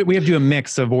 We have to do a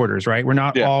mix of orders, right? We're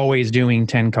not always doing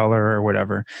 10 color or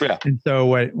whatever. Yeah. And so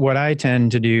what I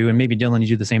tend to do, and maybe Dylan, you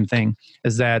do the same thing,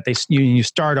 is that you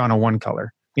start on a 1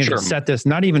 color. Just set this,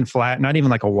 not even flat, not even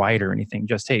like a white or anything.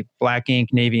 Just, hey, black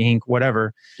ink, navy ink,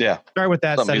 whatever. Yeah. Start with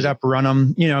that, set it up, run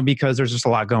them, because there's just a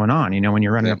lot going on, when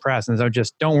you're running a press. And so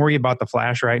just don't worry about the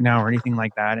flash right now or anything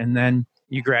like that. And then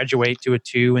you graduate to a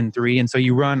 2 and 3. And so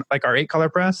you run like our 8 color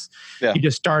press. Yeah. You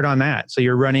just start on that. So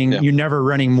you're running, you're never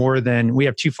running more than, we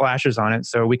have 2 flashes on it.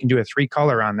 So we can do a 3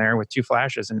 color on there with 2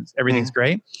 flashes and everything's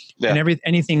great. Yeah. And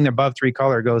anything above 3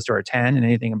 color goes to our 10 and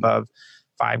anything above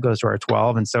 5 goes to our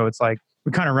 12. And so it's like,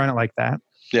 we kind of run it like that.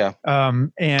 Yeah.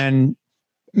 And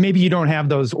maybe you don't have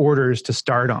those orders to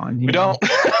start on. We don't.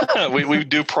 we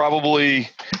do probably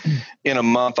in a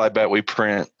month, I bet we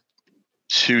print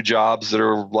 2 jobs that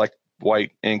are like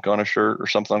white ink on a shirt or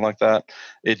something like that.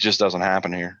 It just doesn't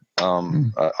happen here.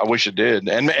 I wish it did.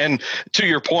 And to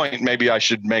your point, maybe I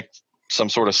should make some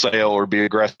sort of sale or be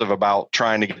aggressive about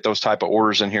trying to get those type of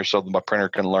orders in here so that my printer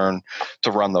can learn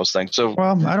to run those things. So,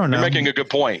 well, I don't know. You're making a good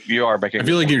point. You are making. I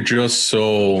feel like you're just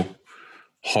so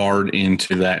hard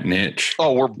into that niche.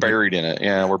 Oh, we're buried in it.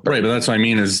 Yeah, we're buried. Right. But that's what I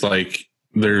mean is like,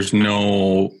 there's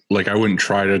no, like, I wouldn't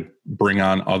try to bring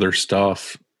on other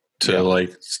stuff to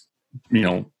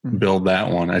build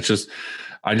that one. I just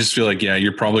feel like,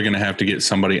 you're probably going to have to get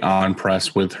somebody on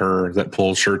press with her that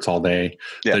pulls shirts all day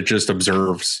that just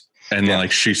observes. And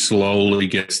like she slowly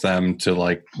gets them to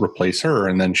like replace her,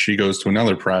 and then she goes to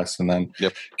another press and then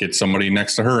get somebody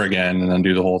next to her again and then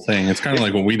do the whole thing. It's kind of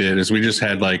like what we did is we just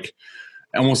had like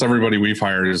almost everybody we've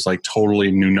hired is like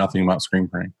totally knew nothing about screen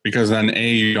printing, because then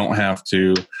you don't have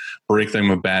to break them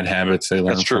with bad habits they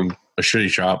learned from a shitty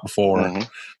shop before.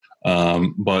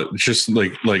 But just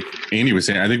like Andy was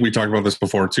saying, I think we talked about this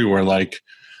before too, where like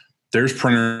there's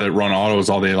printers that run autos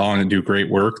all day long and do great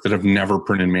work that have never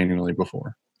printed manually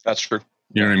before. That's true.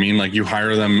 You know what I mean? Like you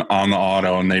hire them on the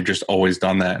auto and they've just always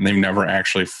done that, and they've never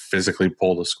actually physically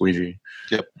pulled a squeegee.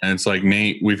 Yep. And it's like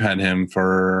Nate, we've had him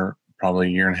for probably a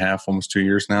year and a half, almost 2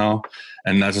 years now.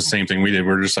 And that's the same thing we did.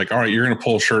 We're just like, all right, you're going to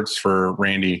pull shirts for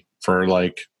Randy for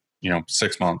like,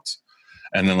 6 months.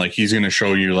 And then like, he's going to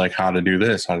show you like how to do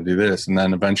this. And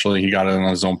then eventually he got it on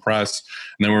his own press.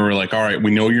 And then we were like, all right,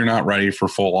 we know you're not ready for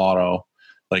full auto.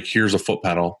 Like, here's a foot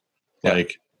pedal.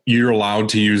 Like, you're allowed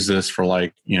to use this for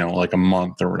like, like a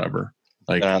month or whatever.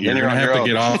 Like you're going to have to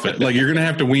get off it. Like you're going to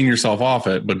have to wean yourself off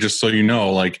it. But just so you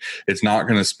know, like it's not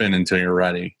going to spin until you're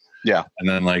ready. Yeah. And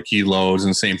then like he loads,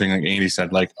 and the same thing like Andy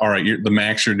said, like, all right, the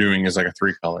max you're doing is like a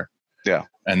 3-color. Yeah.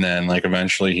 And then like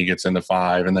eventually he gets into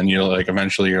 5, and then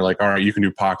eventually you're like, all right, you can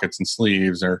do pockets and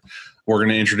sleeves, or we're going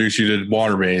to introduce you to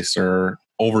water base or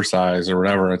oversize or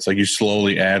whatever. It's like you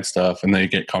slowly add stuff and they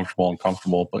get comfortable.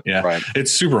 But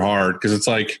it's super hard, because it's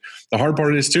like the hard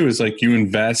part is too is like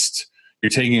you're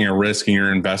taking a risk and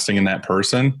you're investing in that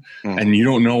person, and you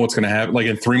don't know what's going to happen. Like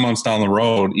in 3 months down the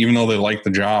road, even though they like the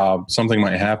job, something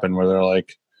might happen where they're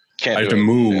like, I have to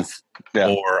move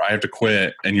or I have to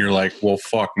quit. And you're like, well,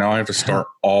 fuck, now I have to start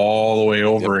all the way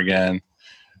over again.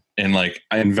 And like,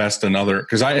 I invest another,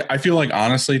 cause I feel like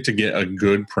honestly, to get a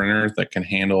good printer that can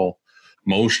handle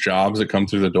most jobs that come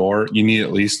through the door, you need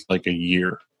at least like a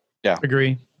year. Yeah.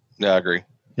 Agree. Yeah. I agree.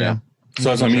 Yeah. So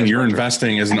that's what I mean. You're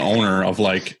investing as an owner of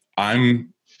like,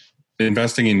 I'm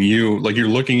investing in you. Like you're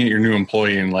looking at your new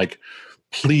employee and like,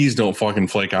 please don't fucking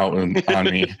flake out on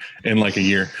me in like a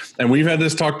year. And we've had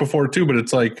this talk before too, but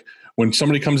it's like when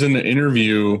somebody comes in to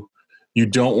interview, you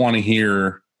don't want to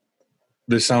hear,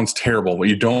 this sounds terrible, but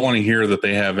you don't want to hear that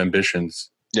they have ambitions.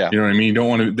 Yeah. You know what I mean?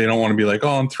 They don't want to be like,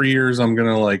 oh, in 3 years, I'm going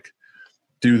to like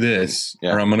do this,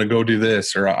 or I'm going to go do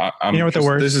this, or I'm,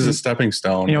 this is a stepping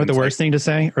stone. You know what the worst thing to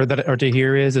say or to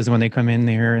hear is when they come in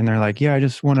there and they're like, yeah, I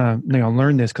just want to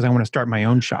learn this because I want to start my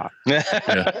own shop.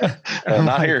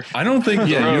 Not here. I don't think,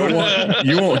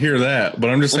 you won't hear that, but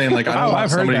I'm just saying like, I don't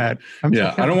want somebody,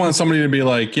 I don't want somebody to be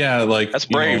like, that's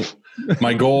brave.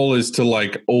 My goal is to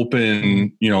like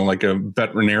open, like a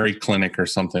veterinary clinic or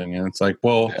something. And it's like,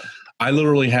 well, I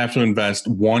literally have to invest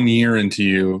 1 year into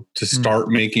you to start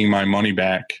making my money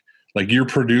back. Like you're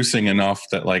producing enough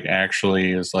that like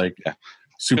actually is like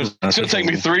super. It's going to take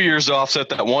me 3 years to offset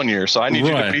that 1 year. So I need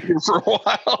you to be here for a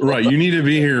while. Right. You need to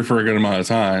be here for a good amount of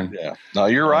time. Yeah. No,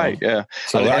 you're right. Yeah.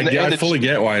 So I fully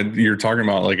get why you're talking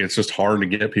about like, it's just hard to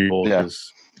get people. Yeah.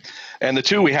 And the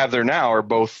two we have there now are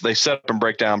both, they set up and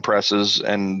break down presses,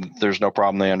 and there's no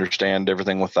problem. They understand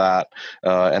everything with that.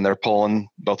 And they're pulling,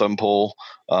 both of them pull,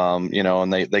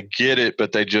 and they get it,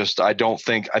 but they just, I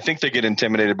think they get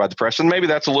intimidated by the press. And maybe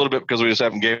that's a little bit because we just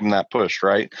haven't gave them that push,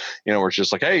 right? Where it's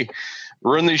just like, hey,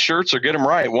 ruin these shirts or get them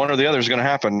right. One or the other is going to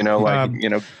happen,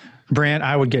 Brant,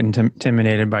 I would get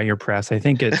intimidated by your press. I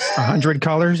think it's 100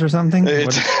 colors or something.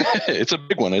 It's a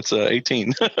big one. It's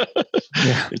 18.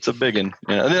 It's a big one.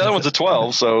 Yeah. And the other one's a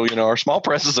 12. So, our small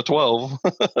press is a 12.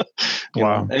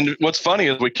 Wow. And what's funny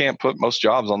is we can't put most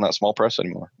jobs on that small press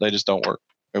anymore. They just don't work.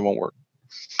 It won't work.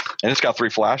 And it's got 3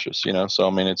 flashes, so, I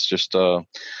mean, it's just,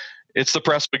 it's the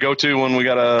press we go to when we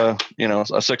got a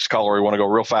 6-color we want to go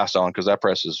real fast on, because that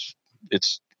press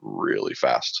it's really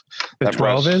fast. The that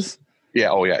 12 press, is?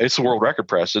 Yeah. Oh yeah. It's the world record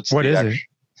press. What is it?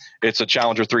 It's a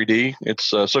Challenger 3D. It's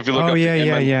so if you look up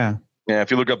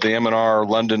if you look up the M&R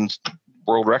London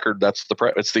world record, that's the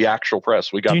press. It's the actual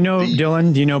press. We got. Do you know,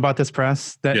 Dylan? Do you know about this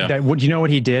press? Do you know what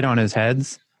he did on his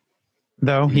heads?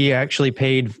 Though he actually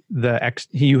paid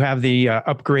you have the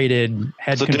upgraded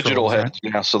head. It's a digital head,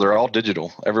 yeah. So they're all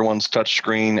digital. Everyone's touch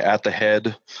screen at the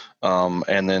head,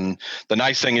 and then the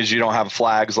nice thing is you don't have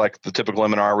flags like the typical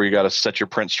M&R where you got to set your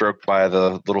print stroke by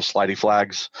the little slidey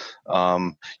flags.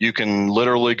 You can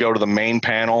literally go to the main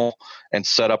panel and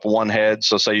set up one head.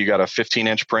 So say you got a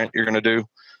 15-inch print you're going to do,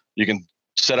 you can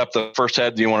set up the first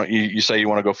head. You say you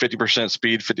want to go 50%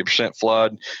 speed, 50%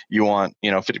 flood. You want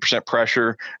 50%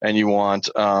 pressure, and you want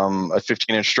a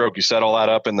 15-inch stroke. You set all that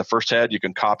up in the first head. You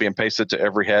can copy and paste it to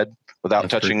every head without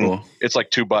touching. Cool. It's like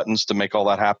 2 buttons to make all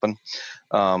that happen.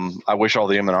 I wish all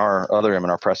the other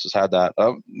M&R presses had that.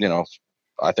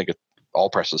 I think all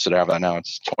presses that have that now.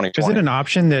 It's 2020. Is it an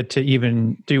option that to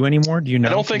even do anymore? Do you know?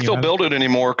 I don't think they'll build it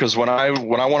anymore, because when I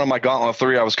wanted my Gauntlet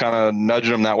 3, I was kind of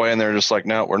nudging them that way, and they're just like,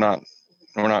 no, we're not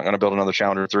going to build another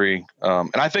Challenger 3.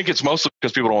 And I think it's mostly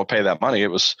because people don't want to pay that money.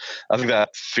 I think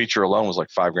that feature alone was like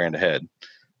 $5,000 a head.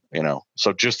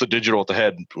 So just the digital at the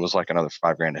head was like another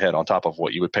 $5,000 a head on top of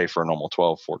what you would pay for a normal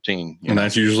 12, 14. And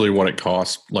that's usually what it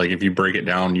costs. Like if you break it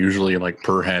down, usually like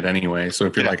per head anyway. So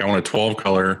if you're like, I want a 12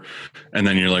 color, and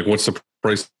then you're like, what's the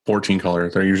price of 14 color?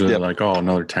 They're usually like, oh,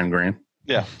 another $10,000.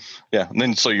 Yeah. Yeah. And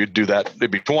then so you'd do that,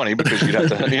 it'd be 20 because you'd have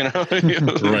to,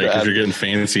 right. Because you're getting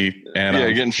fancy add-ons. Yeah,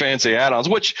 you're getting fancy add-ons,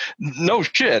 which no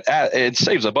shit, it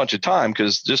saves a bunch of time,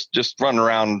 because just running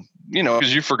around,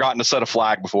 because you've forgotten to set a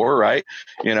flag before, right?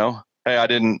 Hey, I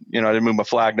didn't move my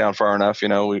flag down far enough.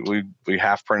 We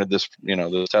half printed this,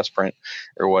 the test print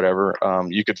or whatever.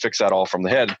 You could fix that all from the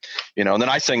head, and the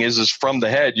nice thing is from the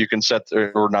head, you can set,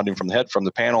 or not even from the head, from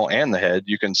the panel and the head,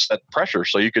 you can set pressure.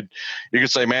 So you could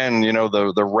say, man,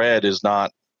 the red is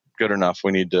not good enough.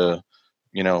 We need to,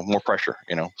 more pressure,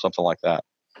 something like that.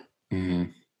 Mm-hmm.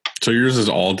 So yours is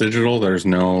all digital. There's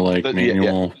no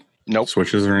manual. Yeah. Nope.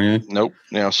 Switches or anything? Nope.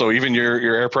 So even your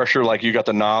air pressure, like you got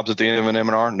the knobs at the end of an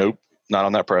M&R. Nope. Not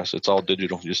on that press. It's all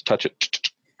digital. You just touch it.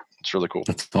 It's really cool.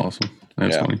 That's awesome.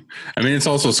 That's funny. I mean, it's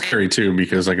also scary too,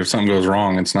 because like if something goes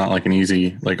wrong, it's not like an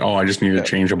easy, like, oh, I just need to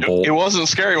change a bolt. It wasn't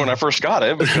scary when I first got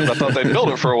it, because I thought they'd build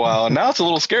it for a while. And now it's a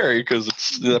little scary, because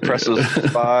the press is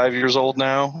 5 years old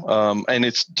now. And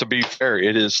it's, to be fair,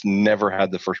 it has never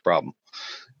had the first problem.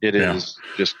 It is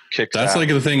just kicked. That's out. like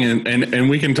the thing, and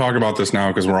we can talk about this now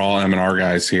because we're all M&R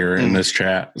guys here in this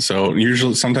chat. So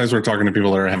usually, sometimes we're talking to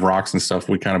people that have rocks and stuff.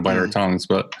 We kind of bite our tongues,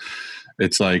 but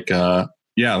it's like,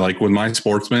 like with my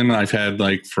Sportsman, I've had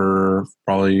like for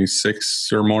probably 6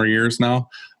 or more years now,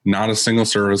 not a single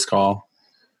service call,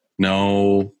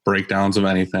 no breakdowns of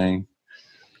anything.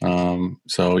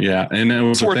 So yeah, and it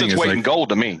was it's worth its weight in gold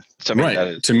to me.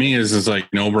 Right. To me is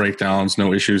like no breakdowns,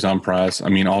 no issues on press. I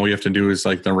mean, all we have to do is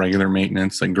like the regular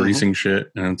maintenance, like greasing shit,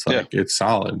 and it's like it's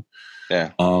solid. Yeah.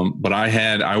 But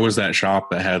I was that shop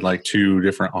that had like 2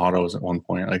 different autos at one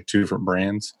point, like 2 different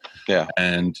brands. Yeah.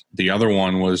 And the other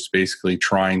one was basically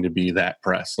trying to be that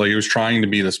press. Like it was trying to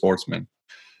be the Sportsman,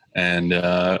 and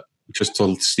just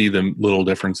to see the little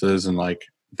differences, and like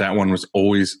that one was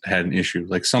always had an issue.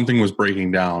 Like something was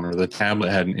breaking down, or the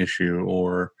tablet had an issue,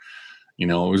 or it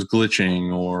was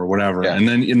glitching or whatever. Yeah. And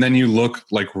then you look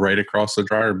like right across the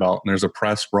dryer belt, and there's a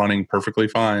press running perfectly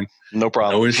fine. No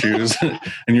problem. No issues.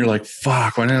 And you're like,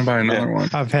 fuck, why didn't I buy another one?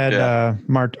 I've had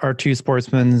R2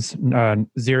 Sportsman's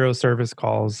 0 service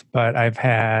calls, but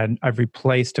I've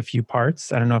replaced a few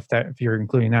parts. I don't know if you're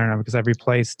including that or not, because I've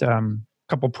replaced a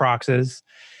couple proxes.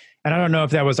 And I don't know if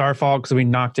that was our fault because we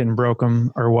knocked it and broke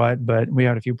them or what, but we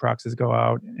had a few proxies go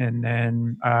out. And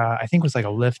then I think it was like a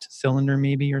lift cylinder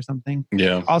maybe or something.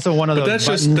 Yeah. Also one of those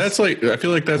that's like, I feel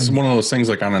like that's one of those things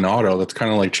like on an auto that's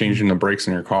kind of like changing the brakes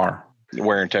in your car.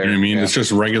 Wear and tear. You know what I mean? Yeah. It's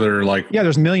just regular like... Yeah,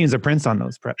 there's millions of prints on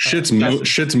those. Shit's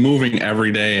moving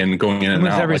every day and going in and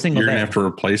out. Every single you're day. Going to have to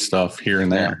replace stuff here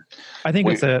and there. Yeah. I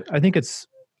think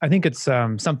it's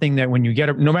something that when you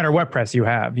get no matter what press you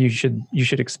have, you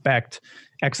should expect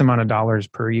X amount of dollars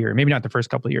per year. Maybe not the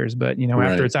first couple of years, but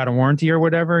after it's out of warranty or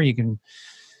whatever, you can.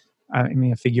 I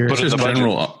figure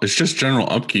it's just general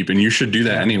upkeep, and you should do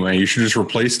that anyway. You should just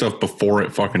replace stuff before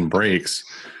it fucking breaks.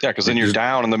 Yeah, because then you're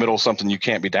down in the middle of something you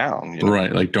can't be down.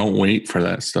 Right, like don't wait for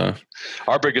that stuff.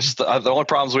 Our biggest, the only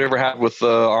problems we ever had with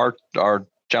our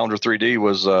Challenger 3D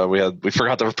was we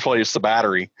forgot to replace the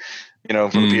battery.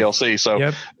 For the PLC.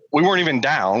 So we weren't even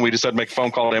down. We just had to make a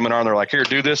phone call to M&R, and they're like, here,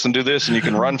 do this, and you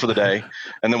can run for the day,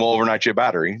 and then we'll overnight you a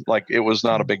battery. Like, it was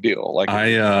not a big deal. Like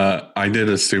I did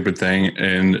a stupid thing,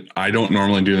 and I don't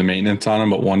normally do the maintenance on them,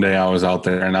 but one day I was out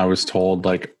there and I was told,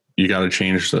 like, you got to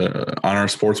change on our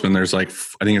Sportsman. There's like,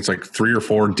 I think it's like 3 or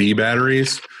 4 D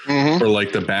batteries for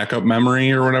like the backup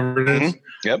memory or whatever it is.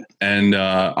 Yep. And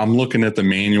I'm looking at the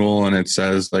manual, and it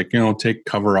says like, take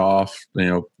cover off,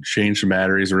 change the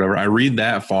batteries or whatever. I read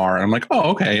that far, and I'm like,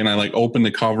 oh, okay. And I like open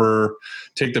the cover,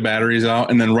 take the batteries out,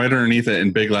 and then right underneath it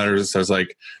in big letters, it says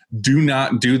like, do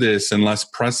not do this unless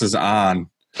press is on.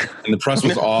 And the press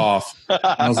was off. And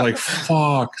I was like,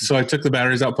 fuck. So I took the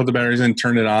batteries out, put the batteries in,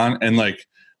 turned it on, and like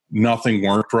nothing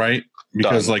worked right.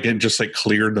 Because like it just like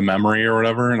cleared the memory or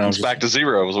whatever, and I was back to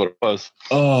 0 was what it was.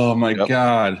 Oh my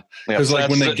god! Because like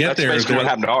when they get there, that's what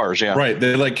happened to ours. Yeah, right.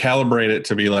 They like calibrate it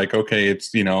to be like, okay,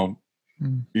 it's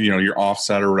your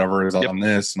offset or whatever is on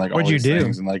this, and like what'd you do?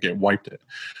 things, and like it wiped it.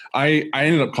 I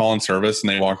ended up calling service and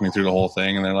they walked me through the whole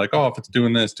thing and they're like, oh, if it's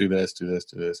doing this, do this, do this,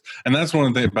 do this. And that's one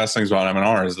of the best things about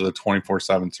M&R is the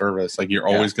 24/7 service. Like you're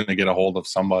always going to get a hold of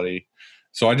somebody.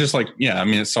 So I just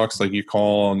it sucks. Like you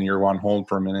call and you're on hold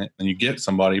for a minute and you get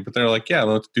somebody, but they're like, yeah,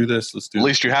 let's do this. Let's do At this,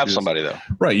 least you have somebody though.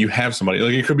 Right. You have somebody.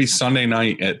 Like it could be Sunday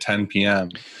night at 10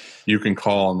 p.m. You can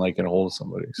call and like get a hold of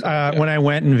somebody. So, When I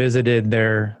went and visited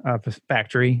their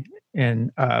factory,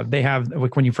 and they have,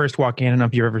 like, when you first walk in, I don't know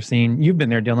if you've ever seen, you've been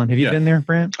there, Dylan. Have you been there,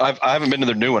 Brent? I haven't been to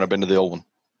their new one. I've been to the old one.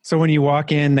 So when you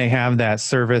walk in, they have that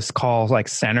service call like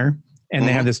center, and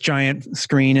they have this giant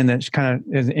screen and that kind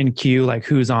of is in queue, like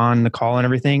who's on the call and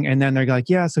everything. And then they're like,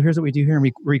 yeah, so here's what we do here. And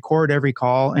we record every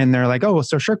call. And they're like, oh,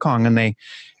 so Shirkong.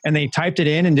 And they typed it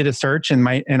in and did a search and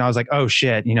I was like, oh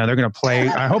shit, they're going to play.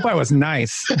 I hope I was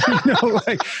nice.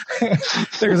 Like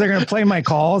they're going to play my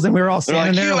calls. And we were all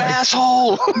standing there. You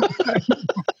asshole.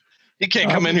 You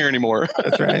can't come in here anymore.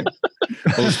 That's right.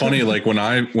 It was funny. Like when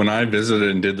I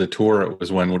visited and did the tour, it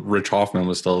was when Rich Hoffman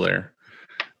was still there.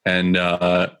 And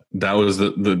that was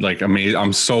the like amazing.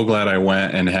 I'm so glad I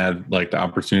went and had like the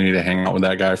opportunity to hang out with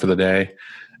that guy for the day.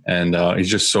 And he's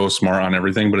just so smart on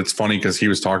everything. But it's funny because he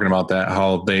was talking about that,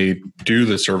 how they do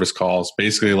the service calls.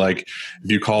 Basically, like if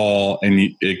you call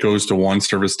and it goes to one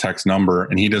service text number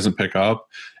and he doesn't pick up,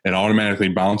 it automatically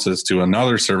bounces to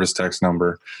another service text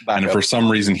number. And if for some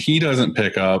reason he doesn't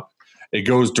pick up, it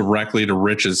goes directly to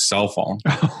Rich's cell phone.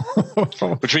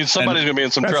 Which means somebody's going to be in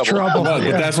some trouble. But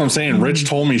that's what I'm saying. Rich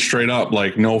told me straight up,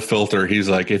 like no filter. He's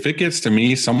like, if it gets to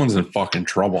me, someone's in fucking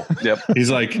trouble. Yep.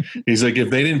 He's like, if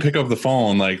they didn't pick up the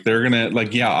phone, like they're going to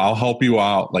like, yeah, I'll help you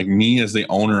out. Like me as the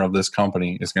owner of this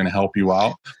company is going to help you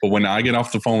out. But when I get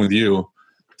off the phone with you,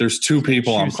 there's two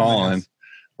people I'm calling.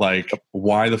 Like,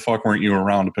 why the fuck weren't you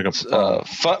around to pick up the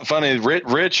phone? Funny,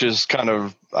 Rich is kind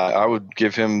of, I would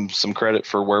give him some credit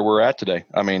for where we're at today.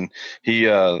 I mean, he,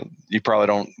 you probably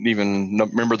don't even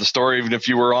remember the story, even if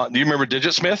you were on. Do you remember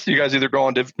Digit Smith? You guys either go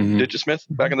on Digit Smith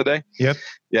back in the day? Yep.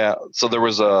 Yeah. So there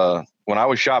was when I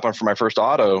was shopping for my first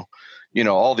auto,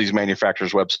 all these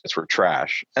manufacturers' websites were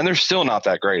trash, and they're still not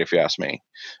that great if you ask me.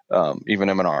 Even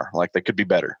M&R, like they could be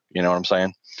better. You know what I'm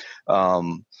saying?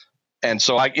 And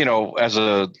so I, as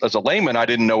a layman, I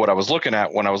didn't know what I was looking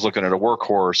at when I was looking at a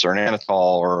Workhorse or an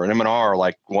Anatol or an M&R,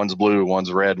 like one's blue,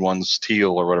 one's red, one's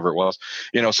teal or whatever it was,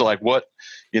 so like what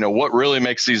really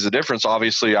makes these a difference?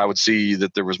 Obviously I would see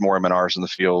that there was more M&Rs in the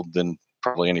field than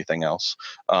probably anything else.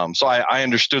 So I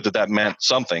understood that meant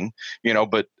something,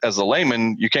 but as a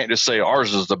layman, you can't just say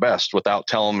ours is the best without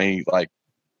telling me like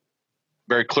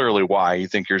very clearly why you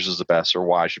think yours is the best or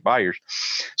why I should buy yours.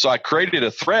 So I created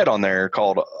a thread on there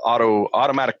called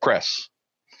automatic press.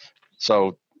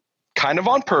 So kind of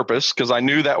on purpose, because I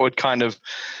knew that would kind of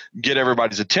get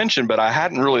everybody's attention, but I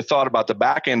hadn't really thought about the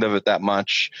back end of it that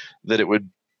much that it would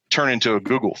turn into a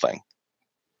Google thing.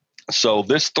 So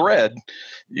this thread,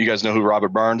 you guys know who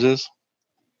Robert Barnes is?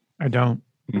 I don't.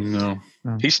 No.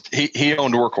 He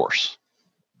owned Workhorse.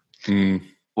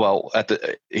 Well,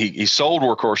 he sold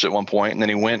Workhorse at one point, and then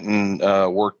he went and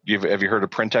worked. Have you heard of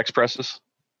Printex presses?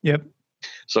 Yep.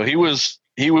 So he was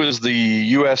the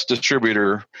U.S.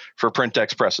 distributor for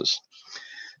Printex presses.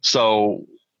 So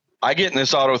I get in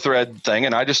this auto thread thing,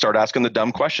 and I just start asking the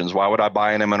dumb questions. Why would I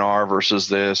buy an M&R versus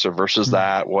this or versus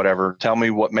that? Whatever. Tell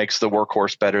me what makes the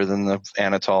Workhorse better than the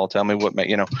Anatol. Tell me what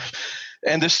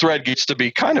And this thread gets to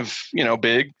be kind of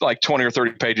big, like 20 or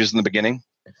 30 pages in the beginning.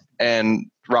 And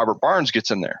Robert Barnes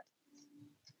gets in there,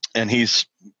 and he's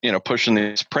pushing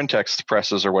these Printex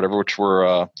presses or whatever, which were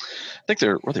I think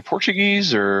were they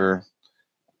Portuguese or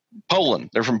Poland?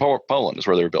 They're from Poland is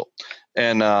where they were built,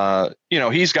 and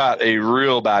he's got a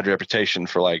real bad reputation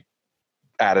for like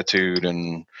attitude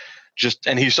and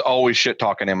he's always shit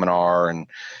talking M&R and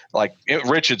like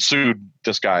Rich had sued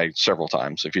this guy several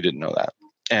times if you didn't know that.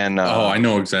 And I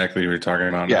know exactly what you're talking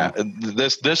about. Yeah, now.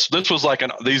 this was like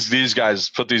these guys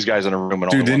put these guys in a room and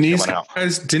dude,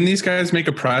 didn't these guys make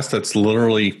a press that's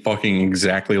literally fucking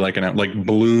exactly like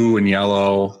blue and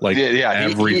yellow, like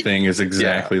everything is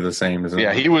exactly the same, isn't it?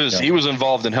 Yeah, he was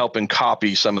involved in helping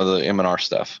copy some of the M&R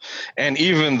stuff, and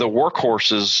even the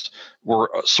Workhorses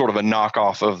were sort of a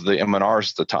knockoff of the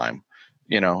M&Rs at the time.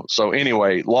 So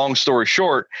anyway, long story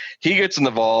short, he gets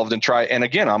involved and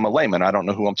again, I'm a layman. I don't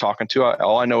know who I'm talking to.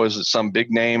 All I know is that some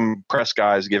big name press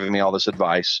guy is giving me all this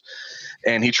advice,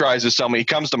 and he tries to sell me. He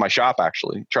comes to my shop,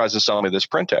 actually, tries to sell me this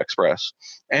Printex press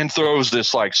and throws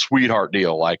this like sweetheart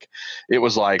deal. Like it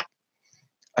was like,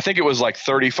 I think it was like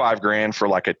 $35,000 for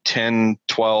like a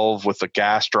 10-12 with a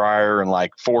gas dryer and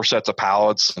like 4 sets of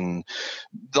pallets and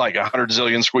like 100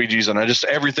 zillion squeegees and just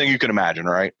everything you can imagine.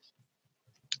 Right.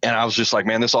 And I was just like,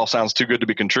 man, this all sounds too good to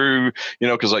be true,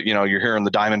 because you're hearing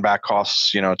the Diamondback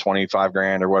costs, 25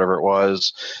 grand or whatever it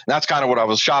was. And that's kind of what I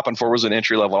was shopping for, was an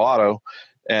entry level auto.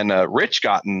 And Rich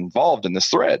got involved in this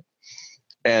thread,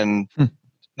 and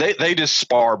they just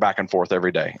spar back and forth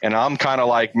every day. And I'm kind of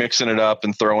like mixing it up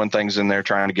and throwing things in there,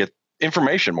 trying to get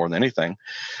information more than anything.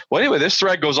 Well, anyway, this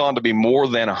thread goes on to be more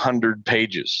than 100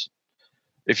 pages.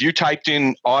 If you typed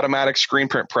in automatic screen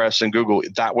print press in Google,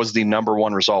 that was the number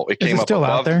one result. It came up still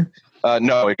above. Out there?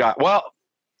 No,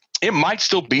 it might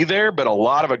still be there, but a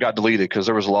lot of it got deleted because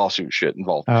there was lawsuit shit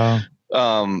involved.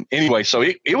 Oh. Anyway, so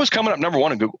it was coming up number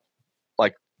one in Google.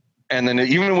 And then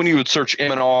even when you would search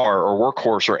M&R or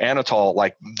Workhorse or Anatol,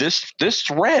 like this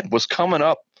thread was coming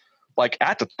up like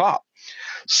at the top.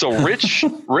 So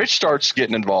Rich starts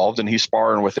getting involved, and he's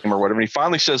sparring with him or whatever. And he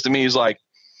finally says to me, he's like,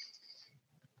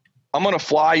 I'm going to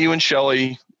fly you and Shelly.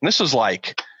 And this is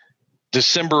like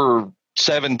December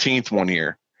 17th one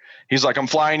year. He's like, I'm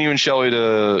flying you and Shelly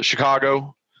to Chicago. I'm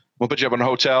going to put you up in a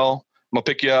hotel. I'm going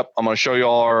to pick you up. I'm going to show you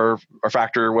all our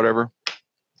factory or whatever.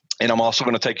 And I'm also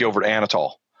going to take you over to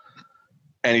Anatol.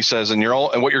 And he says, and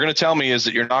what you're going to tell me is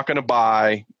that you're not going to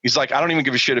buy. He's like, I don't even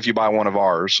give a shit if you buy one of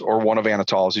ours or one of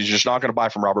Anatol's. He's just not going to buy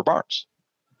from Robert Barnes.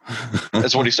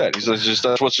 That's what he said. He says,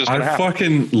 that's what's just going to happen. I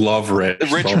fucking love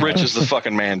Rich. Rich is the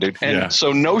fucking man, dude. And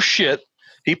so no shit.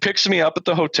 He picks me up at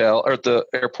the hotel or at the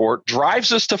airport,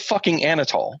 drives us to fucking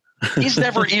Anatol. He's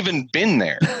never even been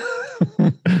there.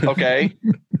 Okay.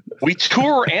 We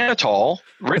tour Anatol.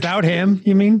 Without him,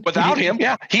 you mean? Without him,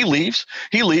 yeah. He leaves.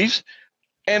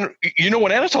 And you know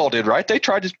what Anatol did, right? They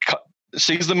tried to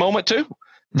seize the moment too.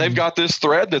 They've got this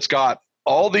thread that's got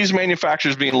all these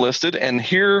manufacturers being listed, and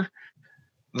here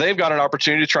they've got an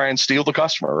opportunity to try and steal the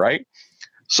customer, right?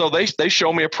 So they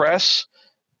show me a press.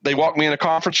 They walked me in a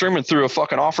conference room and threw a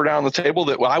fucking offer down on the table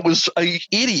that I was an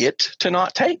idiot to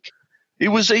not take. It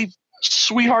was a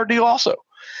sweetheart deal also.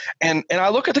 And I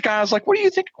look at the guy, I was like, what do you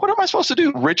think? What am I supposed to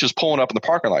do? Rich is pulling up in the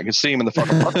parking lot. I can see him in the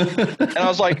fucking parking lot. And I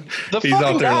was like, he's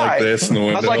out there guy, like this in the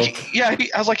window.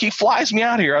 I was like, he flies me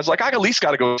out here. I was like, I at least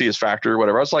got to go see his factory or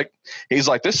whatever. I was like, he's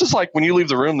like, this is like when you leave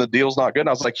the room, the deal's not good. And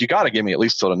I was like, you got to give me at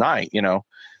least till tonight,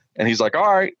 And he's like,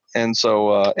 all right. And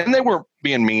so, and they weren't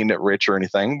being mean at Rich or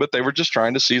anything, but they were just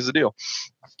trying to seize the deal.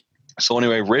 So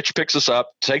anyway, Rich picks us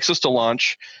up, takes us to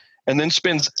lunch, and then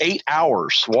spends 8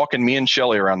 hours walking me and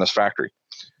Shelly around this factory.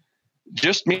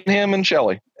 Just me and him and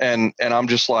Shelly. And I'm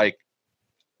just like,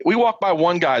 we walked by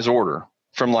one guy's order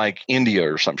from like India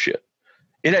or some shit.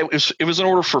 It was an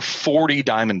order for 40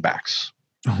 Diamondbacks.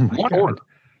 One order.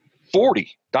 40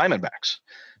 Diamondbacks.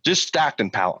 Just stacked in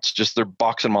pallets. Just they're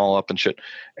boxing them all up and shit.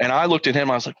 And I looked at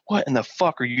him. I was like, what in the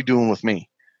fuck are you doing with me?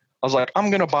 I was like, I'm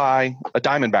going to buy a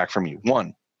Diamondback from you.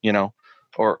 One,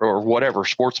 or whatever,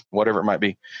 sports, whatever it might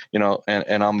be,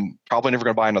 and I'm probably never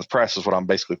going to buy another press is what I'm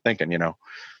basically thinking,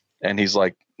 And he's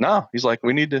like, no, he's like,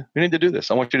 we need to do this.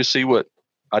 I want you to see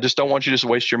I just don't want you to just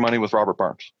waste your money with Robert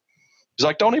Barnes. He's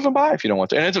like, don't even buy if you don't want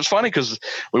to. And it's funny because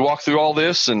we walked through all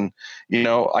this and,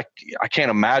 I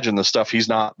can't imagine the stuff he's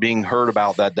not being heard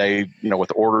about that day,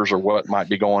 with orders or what might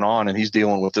be going on. And he's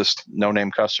dealing with this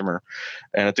no-name customer.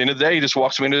 And at the end of the day, he just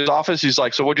walks me into his office. He's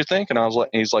like, so what'd you think? And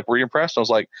he's like, were you impressed? I was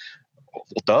like, well,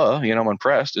 duh, I'm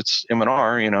impressed. It's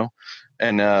M&R,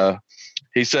 and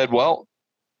he said, well,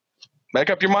 make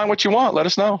up your mind what you want. Let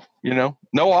us know,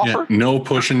 no offer, no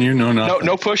pushing you, no nothing.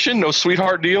 No pushing, no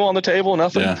sweetheart deal on the table,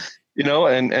 nothing,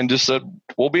 and just said,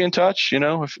 we'll be in touch,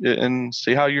 and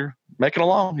see how you're making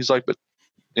along. He's like, but,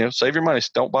 save your money.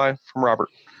 Don't buy from Robert.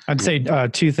 I'd say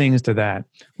two things to that.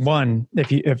 One,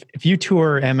 if you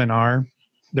tour M&R,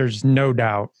 there's no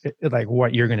doubt like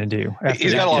what you're going to do.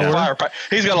 He's got a lot of firepower.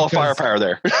 He's got a lot of firepower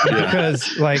there. Because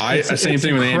same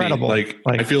thing with Andy. Like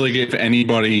I feel like if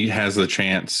anybody has the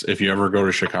chance, if you ever go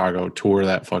to Chicago, tour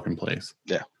that fucking place.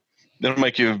 Yeah. It'll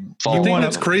make you fall. The thing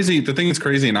that's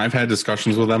crazy, and I've had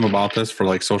discussions with them about this for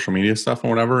like social media stuff and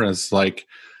whatever, is like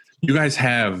you guys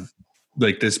have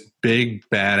like this big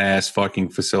badass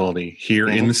fucking facility here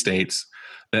in the States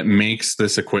that makes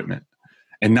this equipment.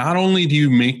 And not only do you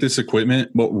make this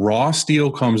equipment, but raw steel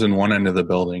comes in one end of the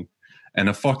building and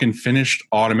a fucking finished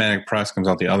automatic press comes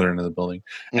out the other end of the building.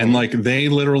 And like they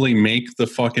literally make the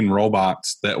fucking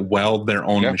robots that weld their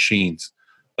own machines.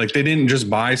 Like they didn't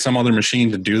just buy some other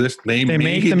machine to do this. They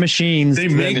make the machines. They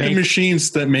make the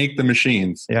machines that make the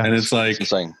machines. Yeah. And it's like,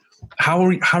 how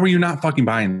are you not fucking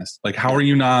buying this? Like, how are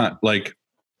you not like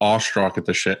awestruck at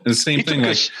the shit? And the same thing,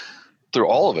 like through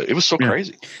all of it. It was so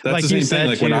crazy. That's like the same thing.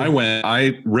 Like when I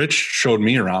went, Rich showed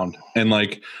me around and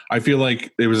like, I feel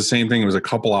like it was the same thing. It was a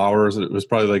couple hours. It was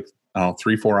probably like, I don't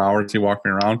know, 3-4 hours. He walked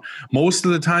me around. Most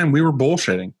of the time we were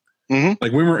bullshitting. Mm-hmm.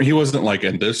 Like he wasn't like,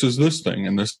 and this is this thing,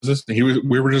 and this is this.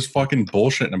 We were just fucking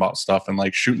bullshitting about stuff and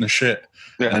like shooting the shit.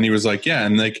 Yeah. And he was like, yeah,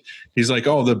 and like he's like,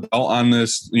 oh, the belt on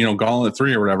this, Gauntlet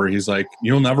 3 or whatever. He's like,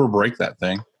 you'll never break that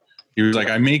thing. He was like,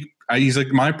 he's like,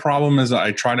 my problem is that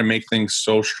I try to make things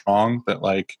so strong that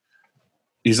like.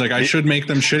 He's like, I should make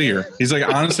them shittier. He's like,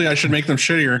 honestly, I should make them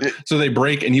shittier so they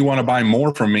break and you want to buy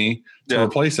more from me to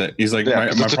replace it. He's like, my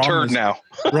it's problem a turd is, now.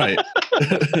 Right.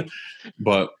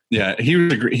 But yeah,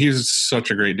 he's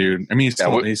such a great dude. I mean,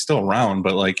 he's still around,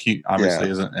 but like he obviously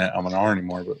isn't at M&R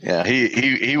anymore. But yeah, he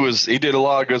did a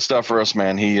lot of good stuff for us,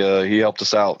 man. He helped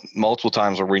us out multiple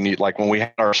times where we need, like when we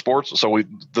had our sports. So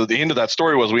the end of that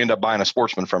story was we ended up buying a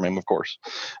Sportsman from him, of course,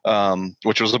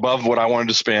 which was above what I wanted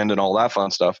to spend and all that fun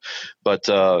stuff. But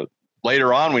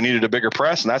later on, we needed a bigger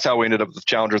press, and that's how we ended up with the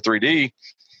Challenger 3D.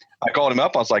 I called him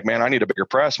up. I was like, man, I need a bigger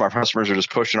press. My customers are just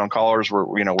pushing on collars.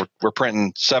 We're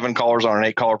printing 7 collars on an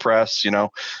 8 collar press.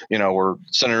 We're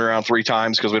sending it around 3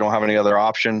 times because we don't have any other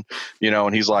option.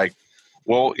 And he's like,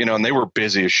 well, and they were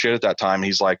busy as shit at that time.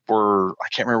 He's like, I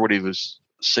can't remember what he was,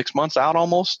 6 months out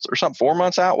almost or something, 4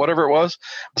 months out, whatever it was.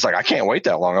 I was like, I can't wait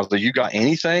that long. I was like, you got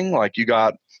anything? Like you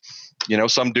got,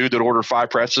 some dude that ordered 5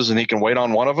 presses and he can wait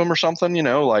on one of them or something,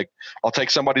 like I'll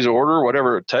take somebody's order,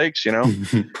 whatever it takes, and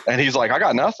he's like, I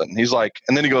got nothing. He's like,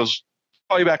 and then he goes,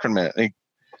 call you back in a minute. And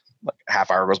like half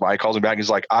hour goes by, he calls me back.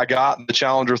 He's like, I got the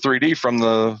Challenger 3D from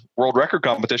the world record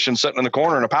competition sitting in the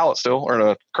corner in a pallet still, or in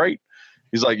a crate.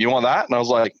 He's like, you want that? And I was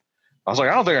like, I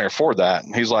don't think I can afford that.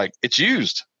 And he's like, it's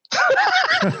used.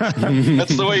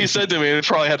 That's the way he said to me. It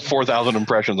probably had 4,000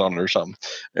 impressions on it or something.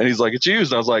 And he's like, it's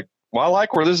used. And I was like, well, I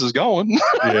like where this is going.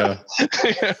 Yeah.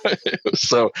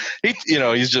 So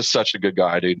he's just such a good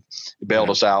guy, dude. He bailed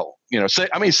us out.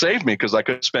 He saved me because I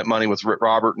could have spent money with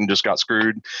Robert and just got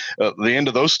screwed. The end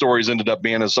of those stories ended up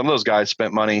being as some of those guys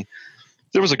spent money.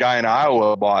 There was a guy in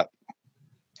Iowa bought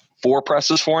 4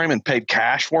 presses for him and paid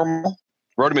cash for them.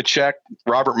 Wrote him a check.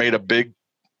 Robert made a big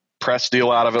press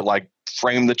deal out of it, like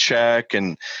framed the check,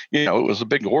 and it was a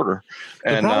big order.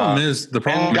 And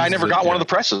the guy never got one of the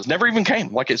presses. Never even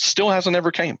came. Like it still hasn't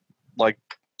ever came. Like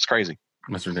it's crazy.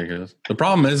 That's ridiculous. The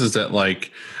problem is that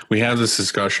like we have this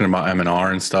discussion about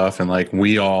M&R and stuff, and like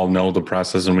we all know the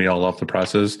presses and we all love the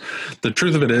presses. The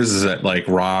truth of it is that like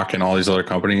Rock and all these other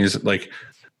companies, like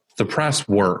the press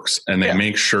works and they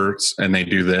make shirts and they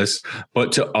do this,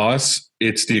 but to us,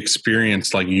 it's the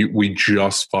experience like we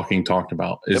just fucking talked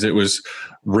about. It was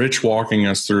Rich walking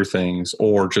us through things,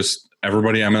 or just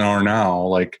everybody M&R now,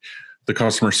 like the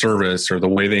customer service or the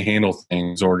way they handle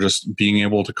things, or just being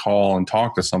able to call and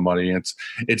talk to somebody.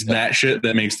 It's that shit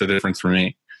that makes the difference for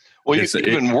me. Well,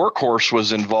 even Workhorse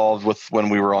was involved with when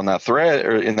we were on that thread,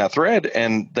 or in that thread,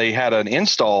 and they had an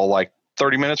install like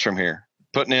 30 minutes from here,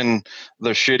 putting in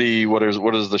the shitty, what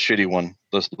is the shitty one?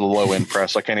 The low end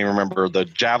press. I can't even remember, the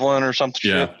Javelin or something.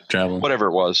 Yeah, shit. Javelin. Whatever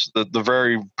it was. The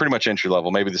very pretty much entry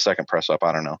level, maybe the second press up.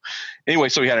 I don't know. Anyway,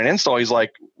 so he had an install. He's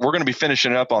like, we're going to be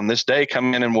finishing it up on this day.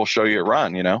 Come in and we'll show you it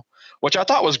run, which I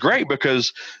thought was great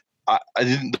because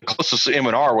the closest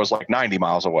M&R was like 90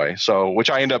 miles away. So, which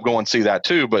I ended up going to see that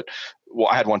too. But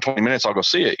I had 20 minutes. I'll go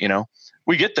see it,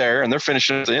 We get there and they're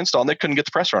finishing the install and they couldn't get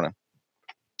the press running.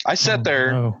 I sat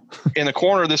there in the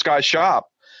corner of this guy's shop,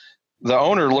 the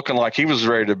owner looking like he was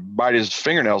ready to bite his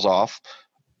fingernails off.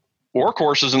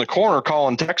 Workhorse is in the corner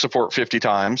calling tech support 50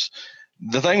 times.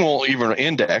 The thing won't even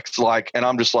index, and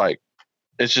I'm just like,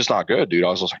 it's just not good, dude. I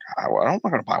was just like, I'm not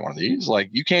going to buy one of these. Like,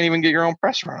 you can't even get your own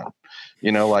press running,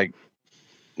 no.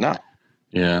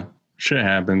 Yeah, shit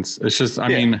happens. It's just, I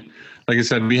mean, like I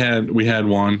said, we had a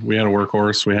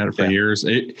Workhorse. We had it for years.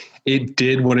 It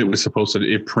did what it was supposed to do.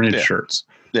 It printed shirts.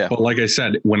 Yeah. But like I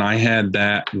said, when I had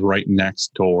that right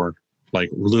next door, like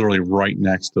literally right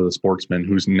next to the Sportsman,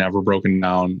 who's never broken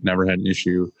down, never had an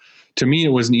issue, to me, it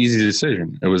was an easy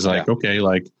decision. It was like, okay,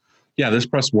 like, yeah, this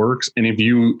press works. And if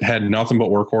you had nothing but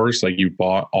Workhorse, like you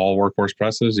bought all Workhorse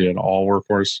presses, you had all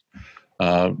Workhorse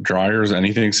dryers,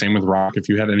 anything, same with Rock. If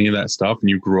you had any of that stuff and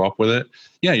you grew up with it,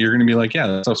 yeah, you're going to be like, yeah,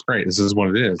 that stuff's great. This is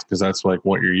what it is, because that's like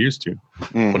what you're used to.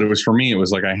 But it was, for me, it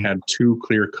was like I had 2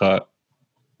 clear cut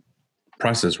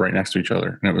presses right next to each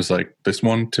other, and it was like, this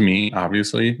one to me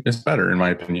obviously is better in my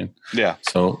opinion. Yeah.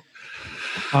 So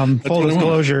full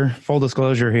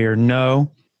disclosure here,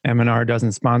 no, M&R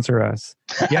doesn't sponsor us.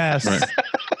 Yes. Right.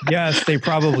 Yes, they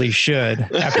probably should.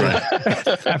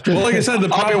 After well, like I said,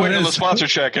 I'll be waiting on the sponsor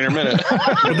check in a minute.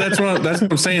 But that's what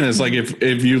I'm saying is, like,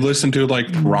 if you listen to like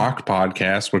Rock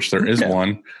podcast, which there is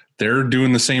one, they're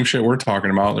doing the same shit we're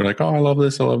talking about. They're like, oh, I love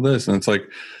this, and it's like,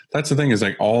 that's the thing, is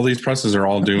like all these presses are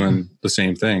all doing the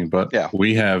same thing, but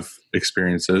we have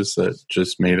experiences that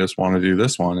just made us want to do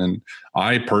this one. And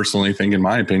I personally think, in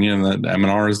my opinion, that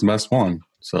M&R is the best one.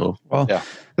 So, well,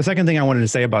 the second thing I wanted to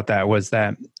say about that was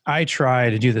that I try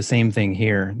to do the same thing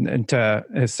here. And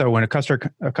so when a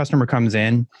customer comes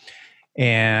in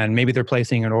and maybe they're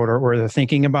placing an order or they're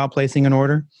thinking about placing an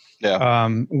order,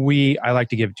 I like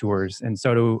to give tours, and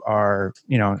so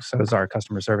does our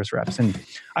customer service reps. And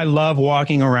I love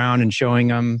walking around and showing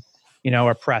them,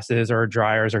 our presses or our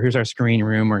dryers, or here's our screen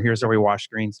room, or here's where we wash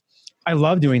screens. I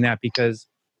love doing that because,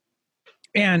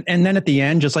 and then at the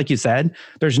end, just like you said,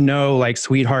 there's no like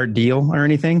sweetheart deal or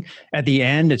anything. At the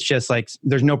end, it's just like,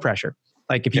 there's no pressure.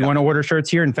 Like if you want to order shirts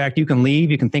here, in fact, you can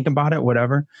leave, you can think about it,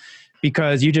 whatever.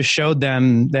 Because you just showed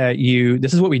them that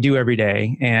this is what we do every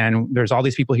day. And there's all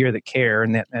these people here that care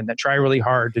and that try really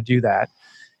hard to do that.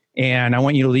 And I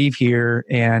want you to leave here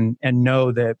and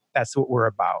know that that's what we're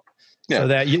about. Yeah. So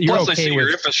that you're Plus okay they see with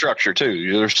your infrastructure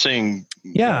too. They're seeing.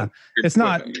 Yeah. It's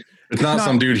not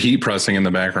some dude heat pressing in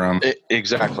the background.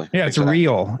 Exactly. Yeah. It's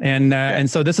real. And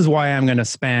so this is why I'm going to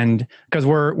spend, because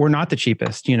we're not the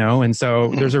cheapest, and so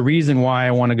there's a reason why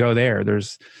I want to go there.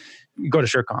 Go to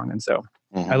SureKong. And so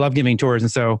I love giving tours.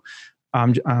 And so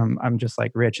I'm just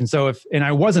like Rich. And so and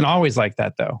I wasn't always like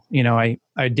that though. I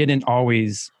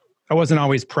wasn't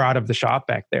always proud of the shop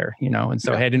back there, and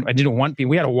so I didn't want people.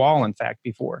 We had a wall, in fact,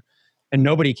 before, and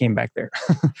nobody came back there.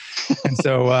 And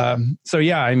so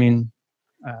yeah, I mean,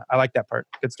 I like that part.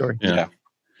 Good story. Yeah.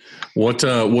 What's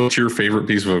your favorite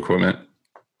piece of equipment?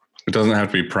 It doesn't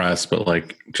have to be press, but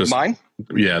like just mine.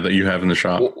 Yeah. That you have in the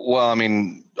shop. Well, I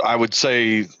mean, I would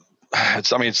say,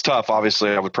 it's tough.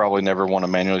 Obviously, I would probably never want to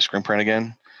manually screen print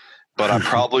again, but I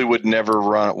probably would never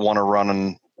want to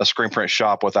run a screen print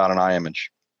shop without an iMage.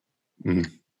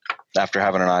 After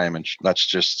having an iMage, that's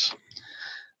just,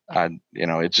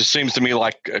 it just seems to me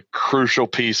like a crucial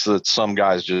piece that some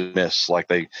guys just miss. Like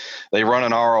they run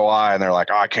an ROI and they're like,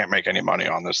 oh, I can't make any money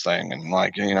on this thing, and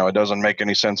like it doesn't make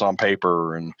any sense on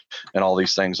paper and all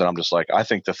these things. And I'm just like, I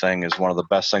think the thing is one of the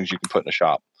best things you can put in a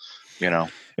shop.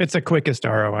 It's the quickest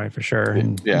ROI for sure,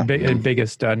 and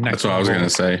biggest next. That's what I was going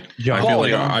to say.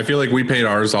 I feel like we paid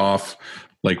ours off.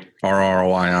 Like our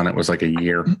ROI on it was like a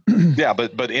year. Yeah,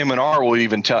 but M&R will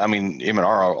even tell. I mean,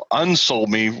 M&R unsold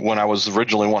me when I was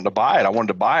originally wanting to buy it. I wanted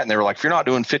to buy it, and they were like, "If you're not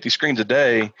doing 50 screens a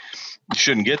day, you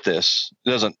shouldn't get this.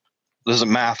 It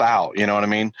doesn't math out." You know what I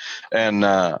mean? And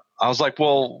I was like,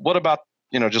 "Well, what about?"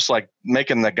 just like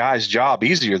making the guy's job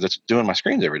easier that's doing my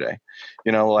screens every day.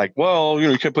 You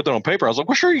can't put that on paper. I was like,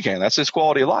 well, sure you can. That's his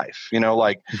quality of life.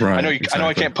 Right, I know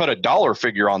I can't put a dollar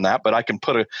figure on that, but I can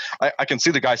I can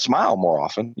see the guy smile more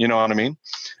often. You know what I mean?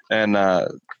 And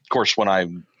of course, when I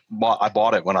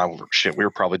bought it when we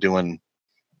were probably doing,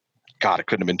 God, it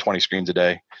couldn't have been 20 screens a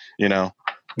day, Yeah.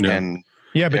 And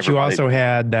but you also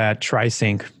had that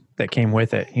TriSync that came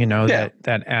with it,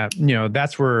 that app,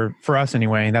 that's where, for us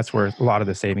anyway, that's where a lot of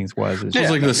the savings was. It's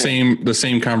like the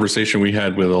same conversation we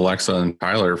had with Alexa and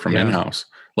Tyler from in-house.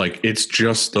 Like it's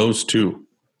just those two.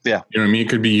 Yeah. You know what I mean? It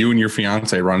could be you and your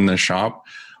fiance running this shop.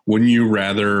 Wouldn't you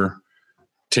rather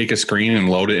take a screen and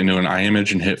load it into an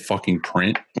iMage and hit fucking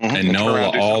print and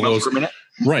know all those?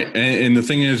 Right. And the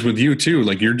thing is with you too,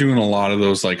 like you're doing a lot of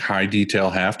those like high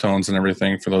detail halftones and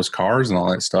everything for those cars and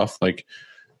all that stuff. Like,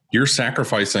 you're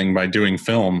sacrificing by doing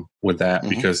film with that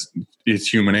because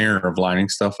it's human error of lining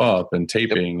stuff up and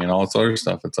taping and all this other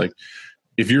stuff. It's like,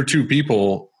 if you're two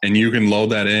people and you can load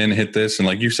that in, hit this, and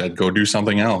like you said, go do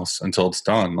something else until it's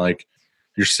done. Like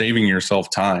you're saving yourself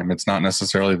time. It's not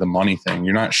necessarily the money thing.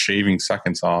 You're not shaving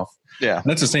seconds off. Yeah. And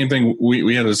that's the same thing.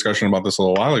 We had a discussion about this a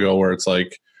little while ago where it's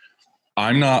like,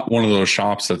 I'm not one of those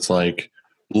shops that's like,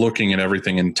 looking at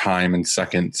everything in time and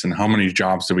seconds and how many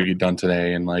jobs did we get done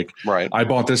today. And like, I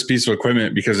bought this piece of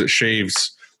equipment because it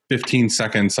shaves 15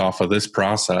 seconds off of this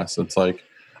process. It's like,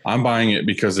 I'm buying it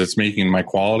because it's making my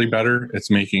quality better.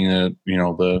 It's making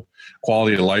the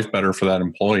quality of life better for that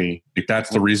employee. Like that's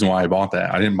the reason why I bought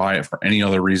that. I didn't buy it for any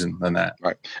other reason than that.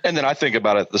 Right. And then I think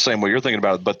about it the same way you're thinking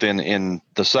about it. But then in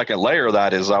the second layer of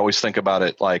that is I always think about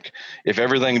it like if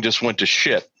everything just went to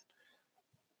shit,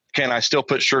 can I still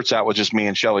put shirts out with just me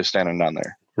and Shelly standing down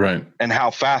there? Right. And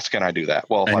how fast can I do that?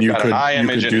 Well, if I've got an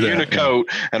iMage and a Unicoat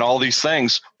and all these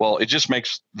things, well, it just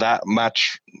makes that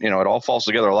much, it all falls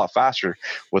together a lot faster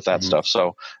with that stuff.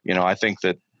 So, I think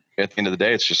that at the end of the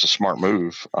day, it's just a smart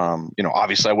move.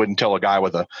 Obviously I wouldn't tell a guy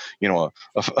with a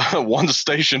one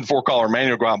station 4-color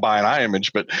manual go out and buy an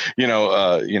iMage, but you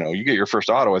get your first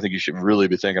auto. I think you should really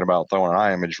be thinking about throwing an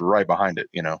iMage right behind it,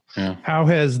 Yeah. How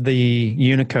has the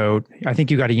Unicoat, I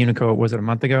think you got a Unicoat, was it a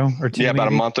month ago or two? Yeah, about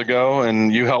a month ago.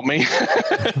 And you helped me,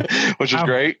 which is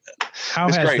great.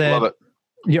 It's great. Love it.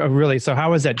 Yeah, really. So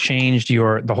how has that changed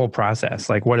the whole process?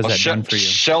 Like, what has that done for you?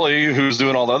 Shelly, who's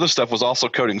doing all the other stuff, was also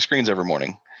coating screens every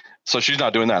morning. So she's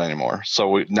not doing that anymore.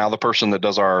 So now the person that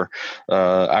does our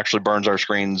actually burns our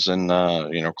screens and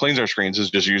cleans our screens is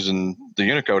just using the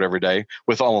Unicode every day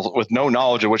with no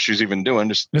knowledge of what she's even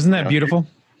doing. Isn't that beautiful?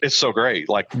 It's so great.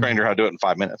 Like trained her how to do it in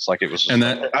 5 minutes. Like it was. Just,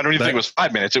 I don't even think it was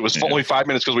 5 minutes. It was only 5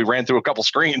 minutes because we ran through a couple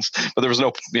screens, but there was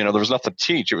nothing to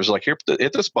teach. It was like, here,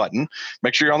 hit this button,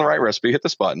 make sure you're on the right recipe, hit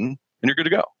this button, and you're good to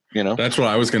go. That's what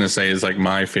I was going to say is like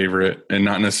my favorite, and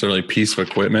not necessarily piece of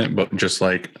equipment, but just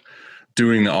like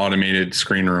doing the automated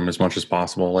screen room as much as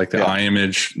possible. Like the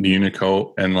iImage, the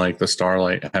Unicoat, and like the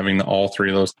Starlight, having all three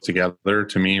of those together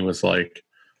to me was like,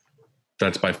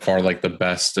 that's by far like the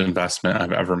best investment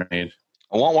I've ever made.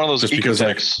 I want one of those just because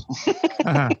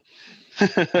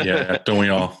yeah, don't we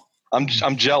all? I'm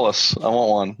jealous. I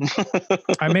want one.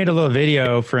 I made a little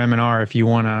video for M&R if you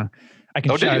want to. I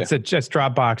can share it. It's just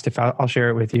Dropboxed. If I'll share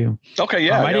it with you. Okay,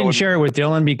 yeah. I didn't share it with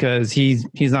Dylan because he's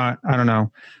not. I don't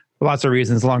know. Lots of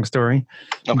reasons. Long story.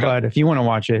 Okay. But if you want to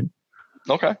watch it.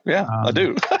 Okay. Yeah, I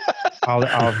do.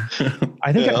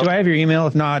 I think. Do I have your email?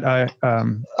 If not,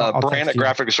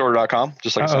 Brand@graphicdisorder.com.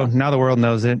 Just like so. Now the world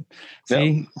knows it.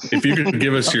 See, if you could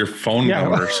give us your phone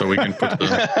number so we can put the.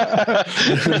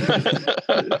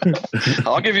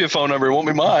 I'll give you a phone number. It won't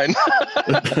be mine.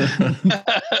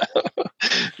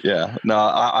 Yeah. No,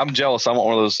 I'm jealous. I want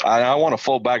one of those. I want a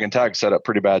full bag and tag set up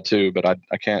pretty bad too, but I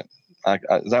can't.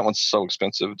 That one's so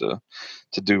expensive to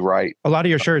do right. A lot of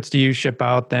your shirts, do you ship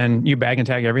out? Then you bag and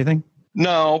tag everything?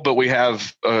 No, but we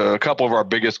have a couple of our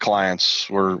biggest clients.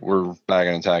 We're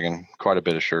bagging and tagging quite a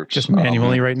bit of shirts. Just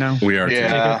manually right now? We are.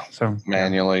 Yeah. So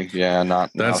manually. Yeah.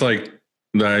 That's like,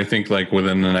 I think like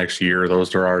within the next year,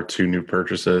 those are our two new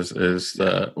purchases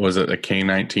was it a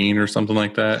K19 or something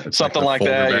like that? It's something like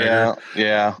that. Bagger.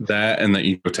 Yeah. That and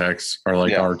the Ecotex are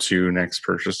like our two next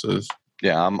purchases.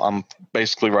 Yeah. I'm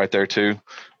basically right there too.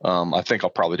 I think I'll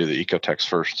probably do the Ecotex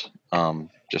first.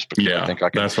 Just because I think I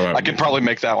can probably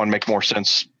make that one make more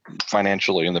sense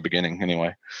financially in the beginning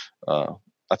anyway. I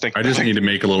just need to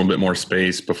make a little bit more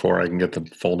space before I can get the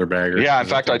folder bagger. Yeah, in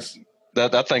fact,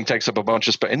 that thing takes up a bunch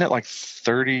of space. Isn't it like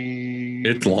 30?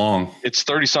 It's long. It's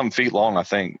 30-something feet long, I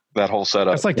think, that whole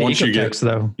setup. That's like the Ecotex,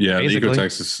 though. Yeah, basically. The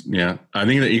Ecotex is, I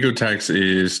think the Ecotex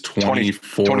is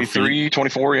 24 23,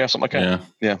 24, something like that.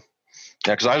 Yeah,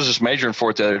 because I was just measuring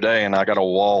for it the other day, and I got a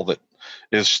wall that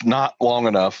is not long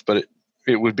enough, but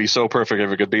it would be so perfect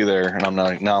if it could be there. And I'm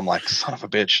like, son of a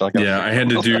bitch. I had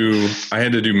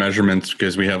to do measurements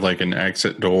because we have like an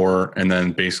exit door, and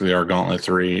then basically our Gauntlet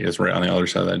 3 is right on the other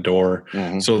side of that door.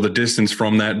 Mm-hmm. So the distance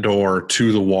from that door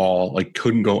to the wall, like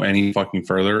couldn't go any fucking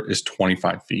further, is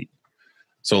 25 feet.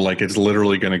 So like it's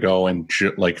literally going to go and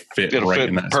fit in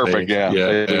that perfect. Space.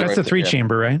 Yeah. That's the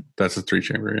 3-chamber, right? That's the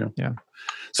 3-chamber. Yeah.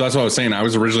 So that's what I was saying. I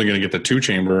was originally going to get the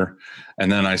 2-chamber,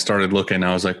 and then I started looking.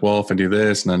 I was like, well, if I do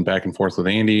this, and then back and forth with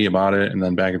Andy about it, and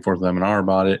then back and forth with M&R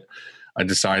about it, I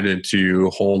decided to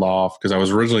hold off because I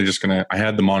was originally just I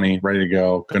had the money ready to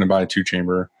go, going to buy a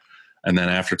 2-chamber. And then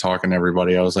after talking to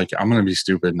everybody, I was like, I'm going to be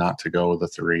stupid not to go with a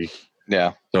 3.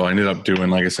 Yeah. So I ended up doing,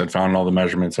 like I said, found all the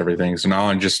measurements, everything. So now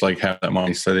I just like have that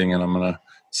money sitting, and I'm going to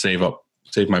save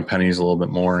my pennies a little bit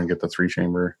more and get the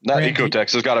 3-chamber. That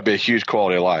Ecotex has got to be a huge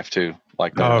quality of life too.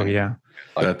 Like that. Oh yeah.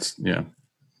 That's going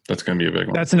to be a big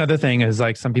one. That's another thing is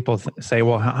like some people say,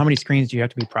 well, how many screens do you have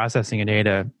to be processing a day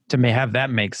to have that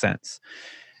make sense?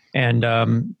 And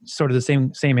sort of the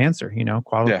same answer,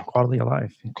 quality of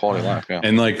life. Quality of life, yeah.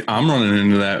 And like I'm running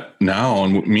into that now,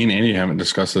 and me and Andy haven't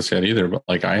discussed this yet either, but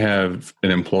like I have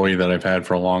an employee that I've had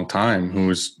for a long time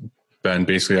who's been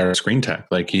basically our screen tech.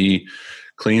 Like he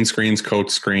cleans screens,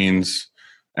 coats screens,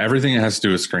 everything that has to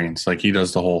do with screens. Like he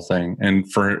does the whole thing.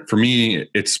 And for me,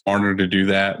 it's smarter to do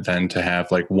that than to have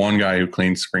like one guy who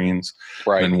cleans screens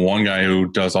and one guy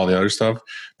who does all the other stuff,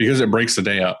 because it breaks the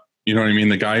day up. You know what I mean?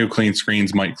 The guy who cleans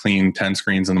screens might clean 10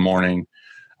 screens in the morning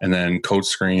and then coats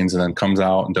screens and then comes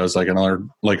out and does like another,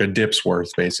 like a dip's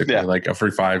worth, basically, like a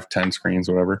free 5-10 screens,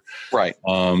 whatever. Right.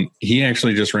 He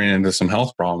actually just ran into some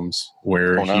health problems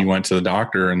where he went to the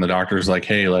doctor, and the doctor's like,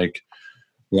 hey, like,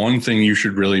 one thing you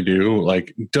should really do,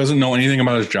 like, doesn't know anything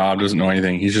about his job, doesn't know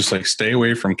anything. He's just like, stay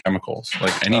away from chemicals,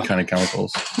 like any kind of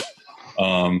chemicals.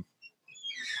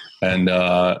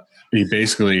 He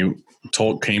basically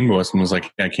came to us and was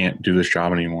like, I can't do this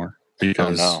job anymore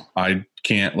because I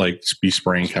can't like be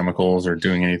spraying chemicals or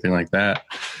doing anything like that.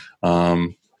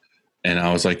 And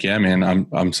I was like, yeah, man,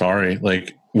 I'm sorry.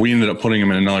 Like we ended up putting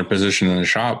him in another position in the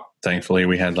shop. Thankfully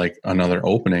we had like another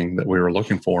opening that we were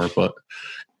looking for, but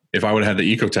if I would have had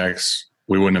the Ecotex,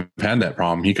 we wouldn't have had that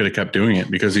problem. He could have kept doing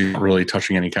it because he's not really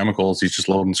touching any chemicals. He's just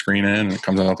loading screen in and it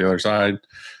comes out the other side.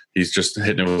 He's just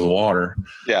hitting it with water.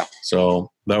 Yeah. So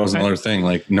that was another thing,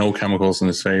 like no chemicals in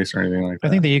his face or anything like that. I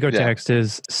think the Ecotext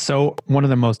is so one of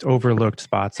the most overlooked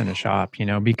spots in a shop,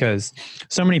 because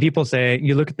so many people say,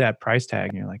 you look at that price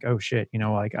tag and you're like, oh shit,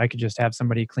 like I could just have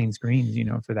somebody clean screens,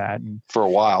 for that. And for a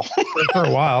while. for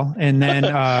a while. And then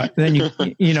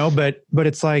but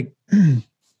it's like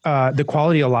the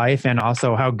quality of life and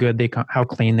also how good how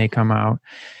clean they come out.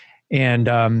 And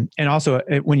also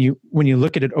when you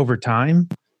look at it over time,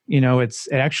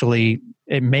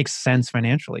 it makes sense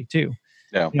financially too.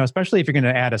 Yeah. Especially if you're going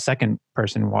to add a second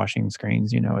person washing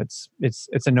screens,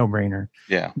 it's a no brainer.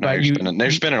 Yeah. No,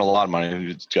 they're spending a lot of money.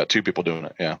 It's got two people doing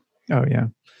it. Yeah. Oh yeah.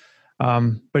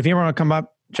 But if you ever want to come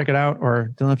up, check it out,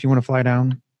 or Dylan, if you want to fly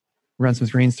down, run some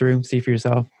screens through, see for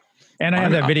yourself. And I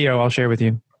have that video I'll share with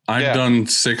you. I've done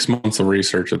 6 months of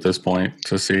research at this point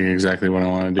to see exactly what I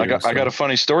want to do. I got a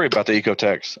funny story about the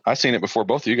Ecotext. I seen it before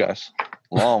both of you guys.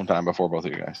 Long time before both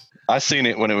of you guys. I seen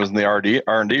it when it was in the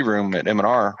R&D room at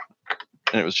M&R,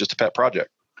 and it was just a pet project.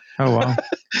 Oh wow!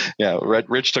 Yeah,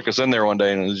 Rich took us in there one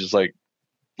day, and it was just like,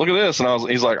 "Look at this!" And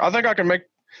he's like, "I think I can make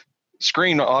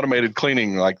screen automated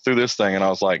cleaning like through this thing." And I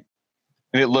was like,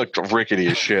 and it looked rickety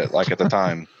as shit. Like at the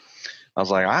time, I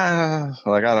was like, I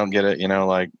don't get it.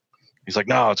 He's like,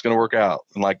 "No, it's going to work out."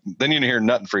 And like, then you didn't hear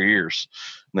nothing for years.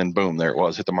 And then boom, there it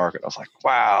was, hit the market. I was like,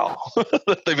 wow,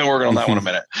 they've been working on that one a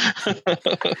minute.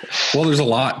 Well, there's a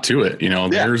lot to it.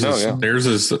 Theirs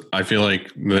is, I feel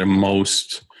like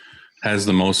has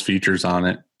the most features on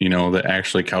it, that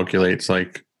actually calculates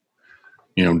like,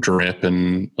 drip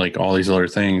and like all these other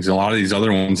things. A lot of these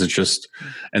other ones, it's just,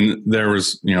 and there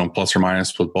was, plus or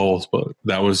minus with both, but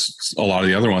that was a lot of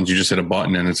the other ones. You just hit a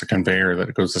button and it's a conveyor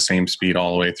that goes the same speed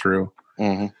all the way through.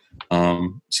 Mm-hmm.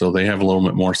 So they have a little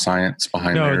bit more science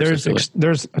behind it.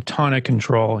 There's a ton of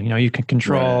control. You can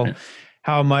control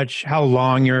how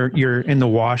long you're in the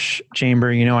wash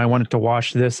chamber. I want it to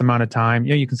wash this amount of time.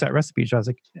 You can set recipes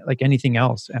like anything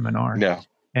else, M&R. Yeah.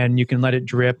 And you can let it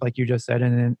drip, like you just said,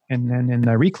 and then in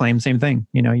the reclaim, same thing.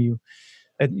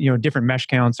 Different mesh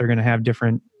counts are going to have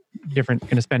different going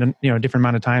to spend a different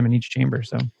amount of time in each chamber.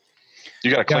 So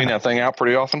you got to clean that thing out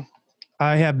pretty often.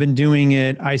 I have been doing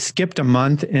it. I skipped a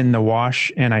month in the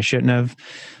wash, and I shouldn't have,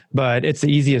 but it's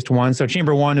the easiest one. So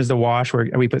chamber 1 is the wash where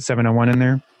we put 701 in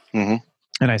there, and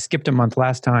I skipped a month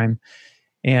last time.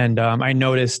 And I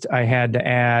noticed I had to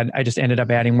add, I just ended up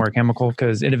adding more chemical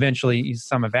because it eventually,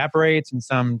 some evaporates and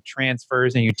some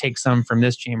transfers, and you take some from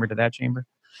this chamber to that chamber.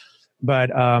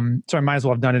 But so I might as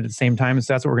well have done it at the same time. And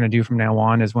so that's what we're going to do from now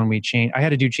on is when we change. I had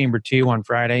to do chamber 2 on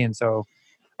Friday. And so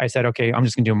I said, okay, I'm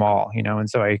just going to do them all, And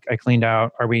so I cleaned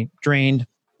out, we drained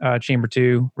chamber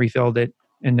 2, refilled it.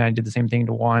 And I did the same thing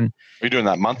to 1. Are you doing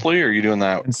that monthly or are you doing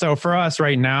that? And so for us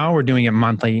right now, we're doing it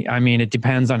monthly. I mean, it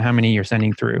depends on how many you're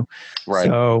sending through. Right.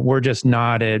 So we're just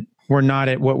not at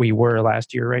what we were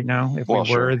last year right now. If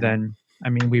we were, then, I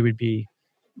mean, we would be,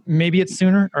 maybe it's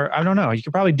sooner or I don't know. You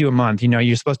could probably do a month,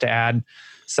 you're supposed to add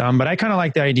some, but I kind of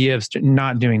like the idea of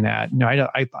not doing that.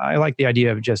 I like the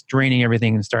idea of just draining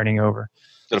everything and starting over.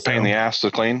 Is it a pain in the ass to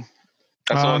clean?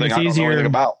 That's the only thing I don't know anything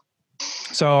about.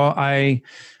 So I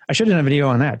should have done a video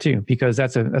on that too, because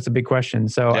that's a big question.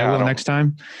 So I will next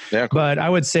time. Yeah, cool. But I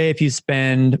would say if you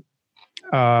spend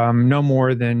no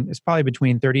more than, it's probably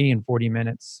between 30 and 40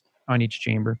 minutes on each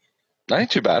chamber. That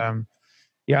ain't too bad.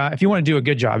 If you want to do a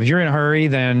good job, if you're in a hurry,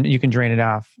 then you can drain it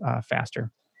off faster.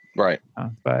 Right.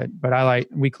 But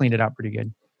we cleaned it out pretty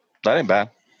good. That ain't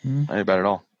bad. That ain't bad at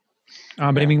all.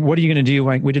 But I mean, what are you going to do?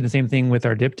 Like we did the same thing with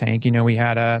our dip tank. We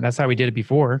had that's how we did it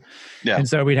before. Yeah. And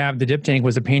so we'd have the dip tank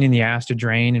was a pain in the ass to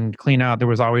drain and clean out. There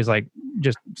was always like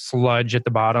just sludge at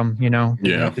the bottom, you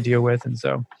have to deal with. And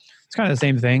so it's kind of the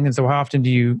same thing. And so how often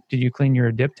did you clean your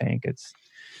dip tank? I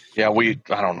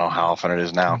don't know how often it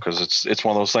is now because it's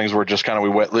one of those things where just kind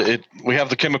of we have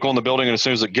the chemical in the building and as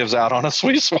soon as it gives out on us,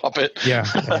 we swap it. Yeah.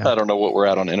 I don't know what we're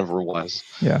at on interval wise.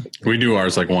 Yeah. We do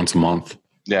ours like once a month.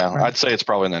 Yeah, right. I'd say it's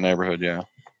probably in that neighborhood, yeah.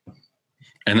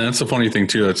 And that's the funny thing,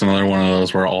 too. That's another one of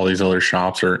those where all these other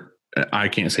shops I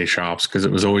can't say shops because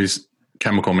it was always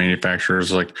chemical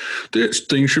manufacturers like, this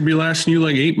thing should be lasting you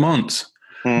like 8 months.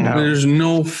 No. There's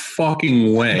no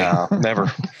fucking way. No,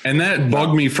 never. And that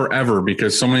bugged me forever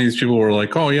because so many of these people were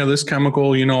like, oh, yeah, this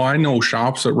chemical, I know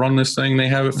shops that run this thing. They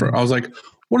have it for, I was like,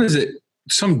 what is it?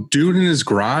 Some dude in his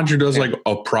garage who does like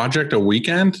a project a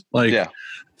weekend? Like,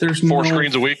 there's 4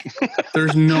 screens a week.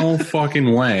 There's no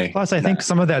fucking way. Plus, I think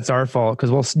some of that's our fault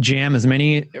because we'll jam as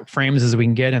many frames as we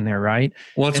can get in there, right?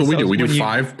 Well, that's what we do. We do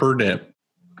 5 per dip.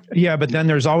 Yeah, but then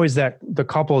there's always the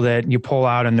couple that you pull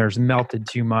out and there's melted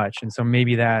too much, and so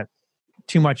maybe that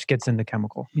too much gets in the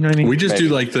chemical. You know what I mean? We just do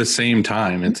like the same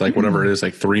time. It's like whatever it is,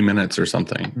 like 3 minutes or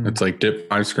something. It's like dip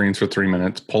 5 screens for 3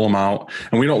 minutes, pull them out,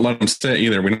 and we don't let them sit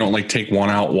either. We don't like take one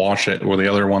out, wash it where the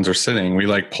other ones are sitting. We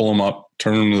like pull them up,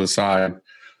 turn them to the side,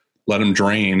 let them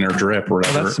drain or drip or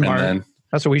whatever. That's smart. And then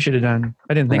that's what we should have done.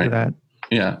 I didn't think of that.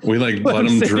 yeah, we like let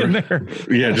them drip.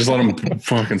 Yeah, just let them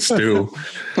fucking stew.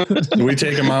 We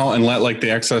take them out and let like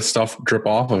the excess stuff drip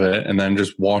off of it, and then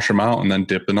just wash them out, and then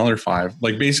dip another 5.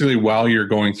 Like basically, while you're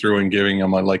going through and giving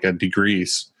them like a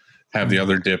degrease, have the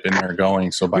other dip in there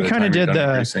going. So by the time you're done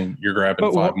degreasing, you're grabbing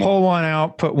 5 more. Pull one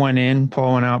out, put one in.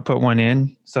 Pull one out, put one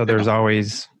in. So there's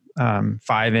always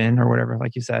 5 in or whatever,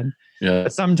 like you said. Yeah.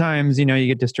 But sometimes you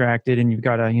get distracted and you've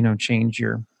got to change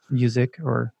your music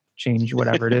or change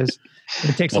whatever it is.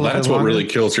 It takes a lot. That's what really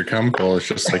kills your chemical. It's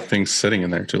just like things sitting in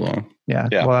there too long. Yeah.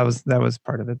 Well, that was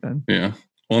part of it then. Yeah.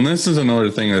 Well, and this is another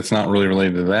thing that's not really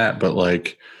related to that, but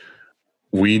like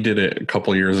we did it a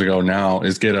couple of years ago now,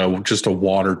 is get just a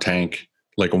water tank,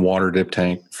 like a water dip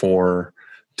tank for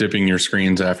dipping your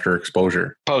screens after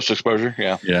exposure. Post exposure.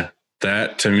 Yeah. Yeah.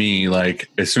 That to me, like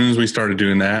as soon as we started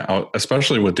doing that,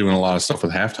 especially with doing a lot of stuff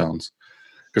with halftones,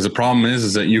 because the problem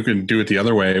is that you can do it the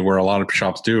other way where a lot of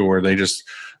shops do, where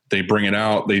they bring it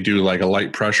out, they do like a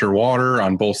light pressure water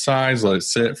on both sides, let it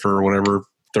sit for whatever,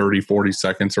 30, 40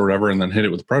 seconds or whatever, and then hit it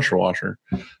with a pressure washer.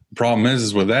 The problem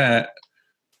is with that,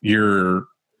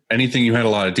 anything you had a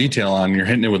lot of detail on, you're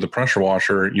hitting it with the pressure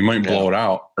washer, you might blow it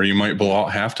out, or you might blow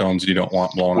out halftones you don't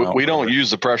want blown out. We don't use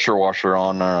the pressure washer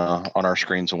on our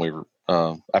screens when we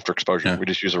after exposure. Yeah. We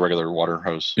just use a regular water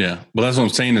hose. Yeah. Well, that's what I'm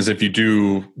saying is if you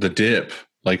do the dip,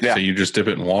 like say you just dip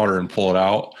it in water and pull it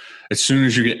out, as soon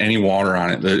as you get any water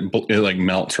on it, it like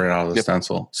melts right out of the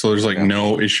stencil. So there's like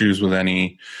no issues with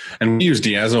any, and we use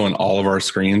Diazo in all of our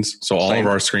screens. So all of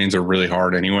our screens are really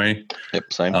hard anyway.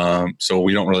 Yep. Same. So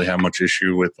we don't really have much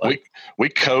issue with like, we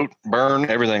coat, burn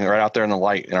everything right out there in the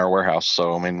light in our warehouse.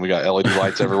 So, I mean, we got LED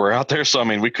lights everywhere out there. So, I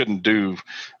mean, we couldn't do,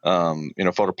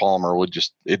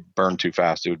 photopolymer it'd burn too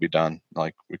fast. It would be done.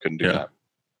 Like we couldn't do that.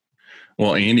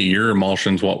 Well, Andy, your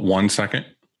emulsion's 1 second?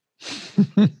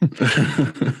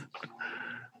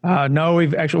 No,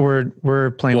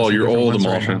 we're playing. Well, your old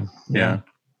emulsion, right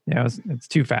it's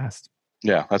too fast.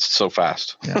 Yeah, that's so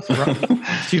fast. Yeah,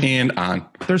 it's and on.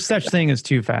 There's such thing as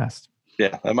too fast.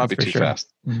 Yeah, that might be too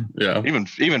fast. Mm-hmm. Yeah,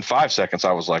 even 5 seconds,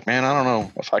 I was like, man, I don't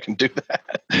know if I can do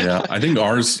that. Yeah, I think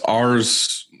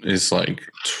ours is like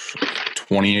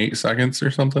 28 seconds or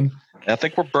something. I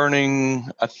think we're burning.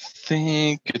 I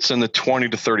think it's in the 20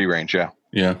 to 30 range. Yeah.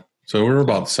 Yeah. So we're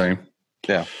about the same.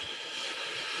 Yeah.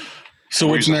 So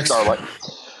what's next?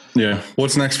 Yeah.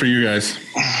 What's next for you guys?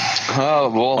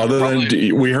 Well, other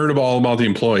than we heard all about the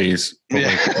employees.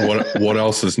 Like, what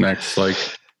else is next? Like,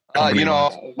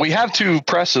 we have 2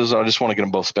 presses. I just want to get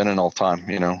them both spinning all the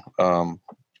time.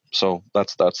 So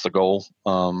that's the goal.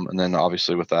 And then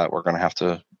obviously with that, we're going to have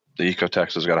to. The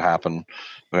Ecotex has got to happen.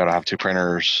 We got to have 2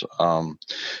 printers, all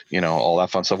that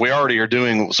fun stuff. We already are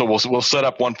doing, so we'll set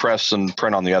up one press and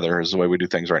print on the other is the way we do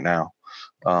things right now.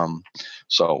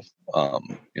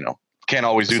 Can't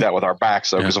always do that with our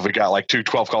backs though, because if we got like 2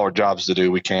 12-color jobs to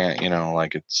do, we can't,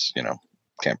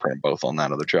 can't print both on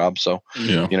that other job. So,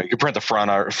 you can print the front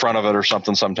of it or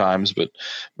something sometimes, but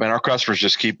man, our customers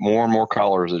just keep more and more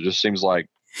colors. It just seems like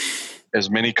as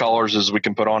many colors as we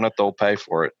can put on it, they'll pay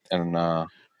for it. And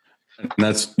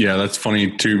that's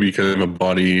funny too, because I have a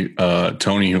buddy,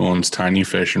 Tony, who owns Tiny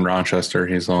Fish in Rochester.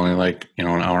 He's only like, an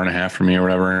hour and a half from me or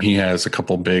whatever. He has a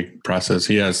couple big presses.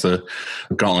 He has the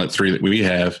Gauntlet 3 that we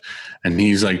have. And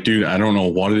he's like, dude, I don't know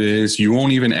what it is. You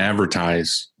won't even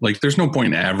advertise. Like, there's no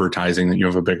point in advertising that you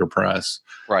have a bigger press.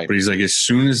 Right. But he's like, as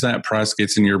soon as that press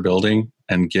gets in your building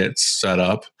and gets set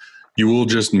up, you will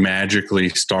just magically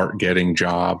start getting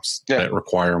jobs that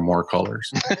require more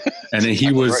colors. And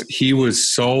he was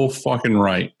so fucking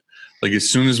right. Like as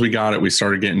soon as we got it, we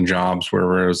started getting jobs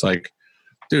where it was like,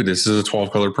 dude, this is a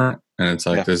 12-color print. And it's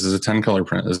like, this is a 10-color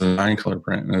print. This is a 9-color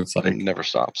print. And it's like, it never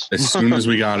stops. As soon as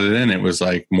we got it in, it was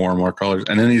like more and more colors.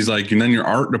 And then he's like, and then your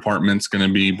art department's going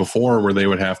to be before where they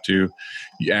would have to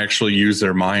actually use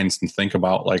their minds and think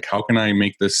about like, how can I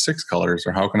make this 6 colors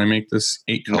or how can I make this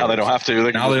 8 colors? Now they don't have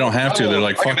to. Now they don't have to. They're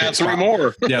like, fuck it. 3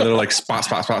 more. Yeah. They're like spot.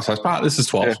 This is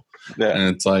 12. Yeah.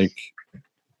 And it's like,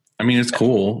 I mean, it's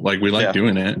cool. Like we like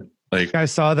doing it. Like I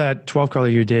saw that 12-color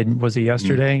you did. Was it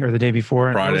yesterday or the day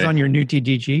before? Friday. It was on your new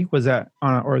TDG. Was that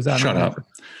on, or is that? Shut up.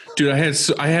 Dude,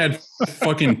 I had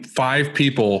fucking 5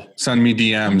 people send me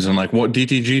DMs and like, what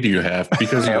DTG do you have?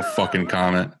 Because of your fucking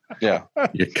comment. Yeah.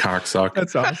 You cocksucker.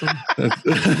 That's awesome.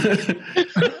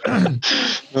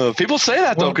 People say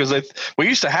that though, because we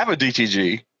used to have a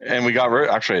DTG and we got rid.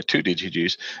 Actually, I had 2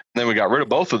 DTGs. And then we got rid of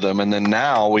both of them, and then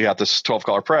now we got this 12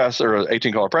 color press or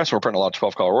 18 color press. And we're printing a lot of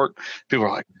 12 color work. People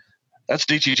are like, "That's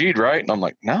DTG'd, right?" And I'm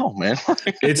like, "No, man."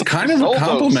 It's kind of a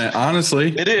compliment,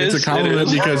 honestly. It is. It's a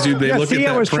compliment because they look at that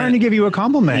I was print. trying to give you a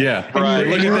compliment. Yeah, right. They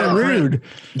look at that rude. print.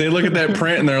 They look at that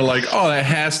print and they're like, "Oh, that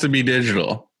has to be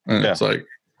digital." And it's like,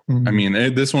 I mean,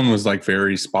 this one was like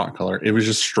very spot color. It was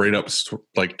just straight up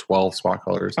like 12 spot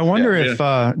colors. I wonder if we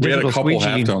had a digital couple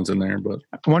squeegee, halftones in there, but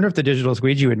I wonder if the digital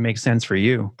squeegee would make sense for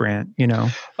you, Brant. You know,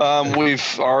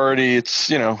 we've already. It's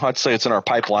I'd say it's in our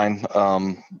pipeline.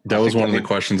 that was one of the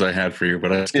questions I had for you,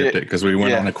 but I skipped it because we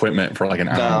went on equipment for like an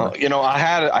hour. I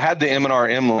had the M&R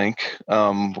M-Link,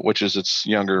 which is its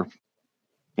younger,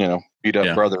 beat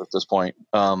up brother at this point.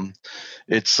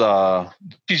 It's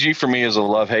DTG for me is a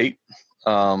love-hate.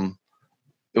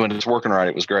 When it's working right,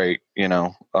 it was great.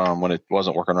 When it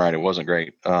wasn't working right, it wasn't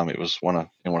great. It was want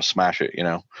to smash it.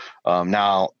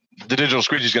 Now the digital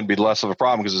squeegee is going to be less of a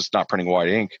problem because it's not printing white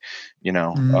ink.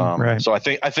 Right. So I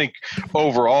think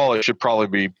overall it should probably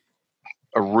be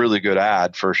a really good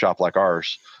ad for a shop like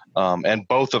ours. And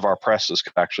both of our presses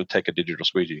could actually take a digital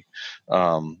squeegee,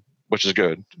 which is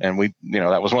good. And we,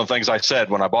 that was one of the things I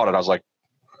said when I bought it. I was like,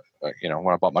 when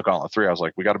I bought my Gauntlet 3, I was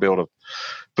like, we got to be able to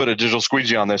put a digital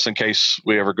squeegee on this in case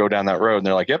we ever go down that road. And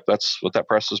they're like, yep, that's what that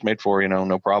press is made for.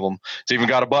 No problem. It's even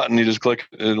got a button. You just click,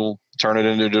 it'll turn it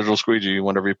into a digital squeegee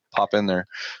whenever you pop in there.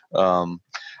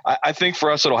 I think for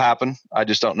us, it'll happen. I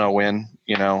just don't know when,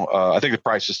 I think the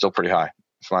price is still pretty high.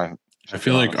 I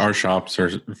feel like our shops are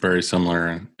very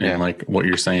similar in like what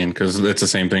you're saying, because it's the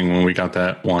same thing. When we got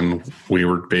that one, we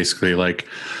were basically like,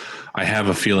 I have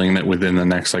a feeling that within the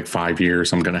next like 5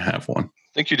 years, I'm going to have one.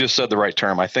 I think you just said the right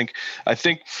term. I think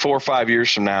 4 or 5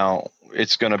 years from now,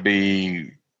 it's going to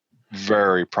be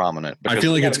very prominent. I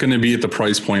feel like it's going to be at the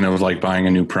price point of like buying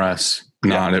a new press,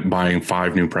 not at buying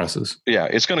 5 new presses. Yeah,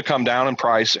 it's going to come down in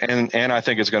price, and I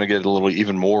think it's going to get a little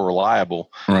even more reliable.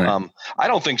 Right. I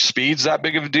don't think speed's that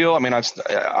big of a deal. I mean,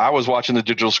 I was watching the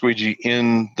digital squeegee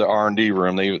in the R&D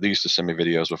room. They used to send me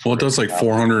videos before. Well, it does like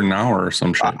 400 an hour or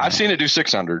some shit. I've seen it do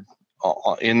 600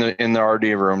 in the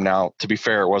R&D room. Now, to be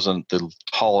fair, it wasn't the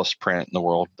tallest print in the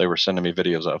world they were sending me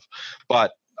videos of,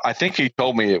 but I think he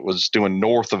told me it was doing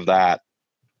north of that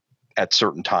at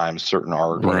certain times, certain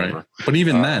art. Right. But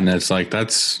even then, it's like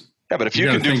that's but if you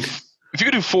can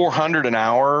do 400 an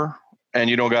hour and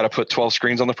you don't got to put 12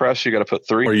 screens on the press, you got to put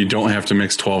 3. Or you don't have to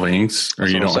mix 12 inks, or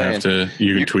you don't have to.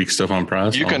 You can tweak stuff on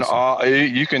press. You can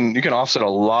offset a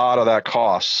lot of that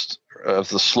cost of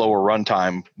the slower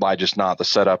runtime by just not the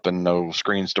setup and no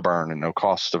screens to burn and no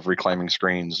cost of reclaiming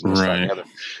screens and right.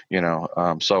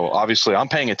 So obviously I'm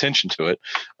paying attention to it.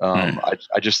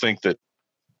 I just think that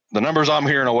the numbers I'm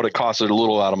hearing on what it costs are a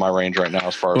little out of my range right now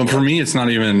as far as. Well, for me, it's not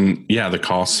even, the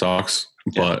cost sucks,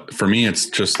 but for me, it's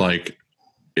just like,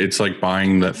 it's like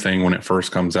buying that thing when it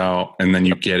first comes out and then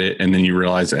you get it and then you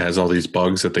realize it has all these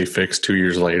bugs that they fixed 2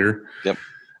 years later. Yep.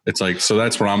 It's like, so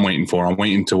that's what I'm waiting for. I'm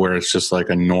waiting to where it's just like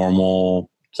a normal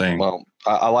thing. Well,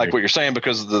 I like what you're saying,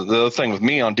 because the other thing with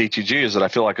me on DTG is that I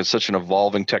feel like it's such an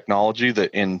evolving technology that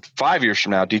in 5 years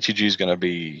from now, DTG is going to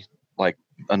be like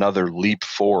another leap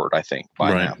forward, I think.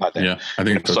 By then. Yeah, I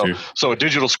think so too. So a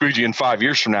digital squeegee in 5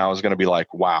 years from now is going to be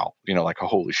like, wow, like a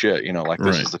holy shit, like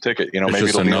this is the ticket, it's maybe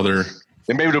just another.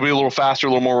 Maybe it'll be a little faster, a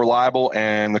little more reliable,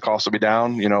 and the cost will be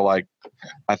down.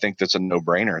 I think that's a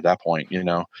no-brainer at that point.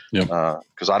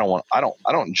 Because I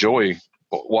don't enjoy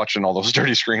watching all those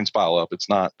dirty screens pile up. It's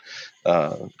not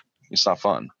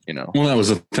fun. Well, that was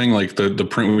the thing. Like the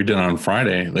print we did on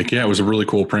Friday. Like, it was a really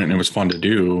cool print and it was fun to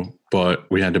do. But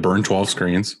we had to burn 12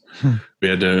 screens. We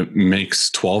had to mix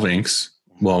 12 inks.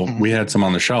 Well, we had some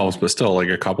on the shelves, but still, like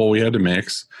a couple we had to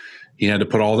mix. He had to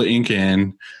put all the ink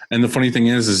in. And the funny thing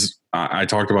is I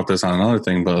talked about this on another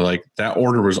thing, but like that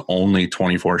order was only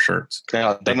 24 shirts.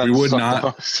 Yeah, like we would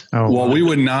not. We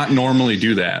would not normally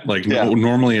do that. Like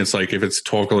normally it's like if it's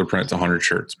 12 color print, it's 100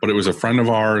 shirts. But it was a friend of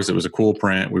ours. It was a cool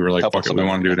print. We were like, fuck it, we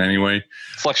want to do it anyway.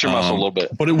 Flex your muscle a little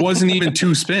bit. But it wasn't even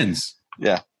 2 spins.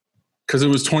 Yeah, because it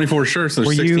was 24 shirts.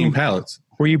 There's 16 pallets.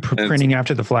 Were you printing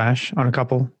after the flash on a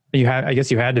couple? I guess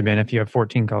you had to been if you have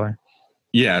 14 color.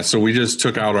 Yeah, so we just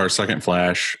took out our second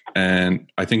flash, and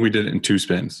I think we did it in 2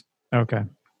 spins. Okay.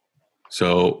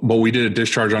 So, but we did a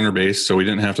discharge under base, so we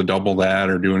didn't have to double that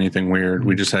or do anything weird.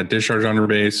 We just had discharge under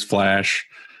base, flash,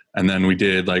 and then we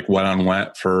did like wet on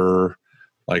wet for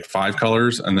like 5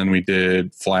 colors, and then we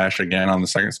did flash again on the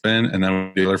second spin, and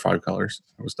then the other 5 colors.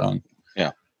 It was done.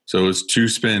 Yeah. So it was 2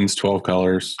 spins, 12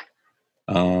 colors.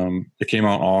 It came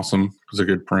out awesome. It was a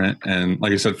good print, and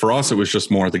like I said, for us, it was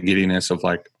just more the giddiness of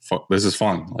like, this is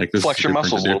fun. Like this Flex is your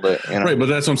muscles a little bit, you know? right? But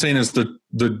that's what I'm saying is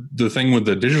the thing with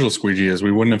the digital squeegee is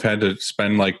we wouldn't have had to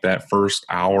spend like that first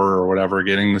hour or whatever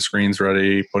getting the screens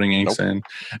ready, putting inks in,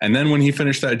 and then when he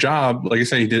finished that job, like I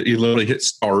say, he literally hit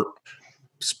start,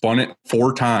 spun it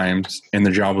 4 times, and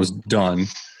the job was done.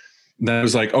 That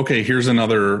was like, okay, here's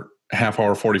another half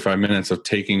hour, 45 minutes of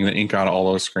taking the ink out of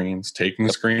all those screens, taking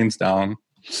the screens down,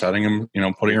 setting them,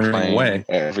 putting everything away.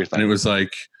 Everything. And it was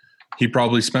like, he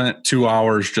probably spent 2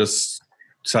 hours just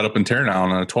set up and tear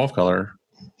down on a 12 color.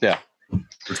 Yeah.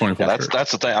 For 24 yeah,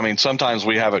 that's the thing. I mean, sometimes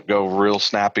we have it go real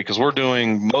snappy because we're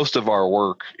doing most of our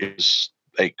work is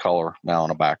 8 color now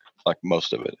on a back. Like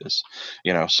most of it is,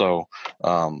 so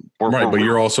but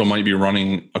you're also might be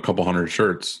running a couple hundred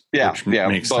shirts. Which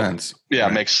makes sense. Yeah,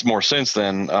 right. It makes more sense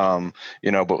than,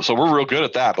 but so we're real good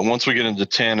at that. But once we get into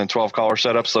 10 and 12 color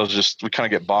setups, we kind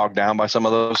of get bogged down by some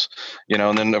of those,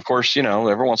 and then of course,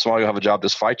 every once in a while you have a job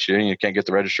just fight you and you can't get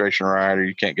the registration right, or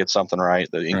you can't get something right,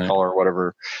 the ink color or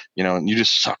whatever, and you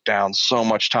just suck down so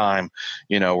much time,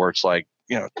 where it's like,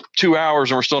 2 hours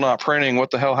and we're still not printing.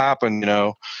 What the hell happened?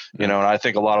 And I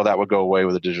think a lot of that would go away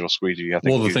with a digital squeegee. I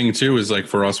think. Well, the thing too is like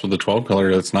for us with the 12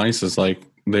 color, that's nice. Is like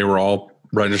they were all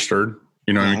registered.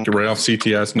 Right off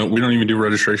CTS. No, we don't even do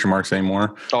registration marks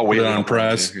anymore. Oh, we put it on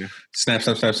press.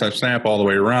 Snap all the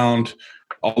way around.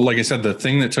 Like I said, the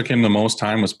thing that took him the most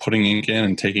time was putting ink in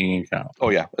and taking ink out. Oh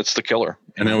yeah, it's the killer.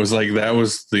 And it was like that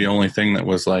was the only thing that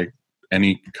was like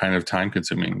any kind of time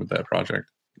consuming with that project.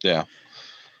 Yeah.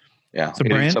 Yeah, so it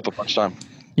Brant, eats up a bunch of time.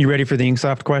 You ready for the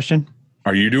Inksoft question?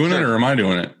 Are you doing it or am I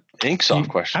doing it? Inksoft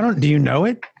question. Do you know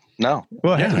it? No.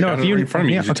 Well, no. If you in front of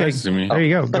me, you okay, texted me. There you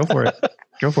go. Go for it.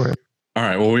 Go for it. All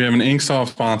right. Well, we have an Inksoft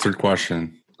sponsored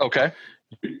question. Okay.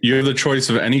 You have the choice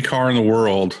of any car in the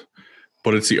world,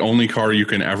 but it's the only car you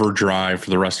can ever drive for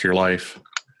the rest of your life.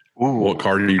 Ooh. What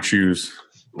car do you choose?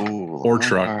 Ooh. Or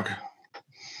truck?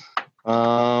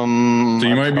 So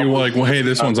you might be like, well, hey,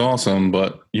 this one's awesome,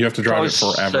 but you have to drive it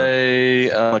forever. Say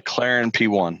McLaren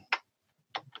P1.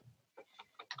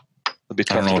 It'd be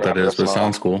tough. I don't know what that is, but it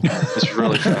sounds cool. It's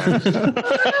really fun.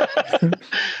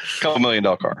 $2 million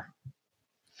car.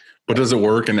 But does it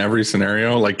work in every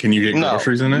scenario? Like, can you get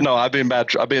groceries in it? No, I'd be in bad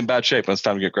shape when it's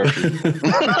time to get groceries.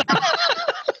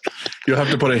 You'll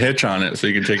have to put a hitch on it so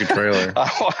you can take a trailer.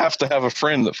 I'll have to have a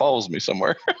friend that follows me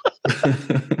somewhere.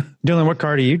 Dylan, what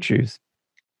car do you choose?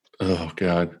 Oh,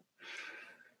 God.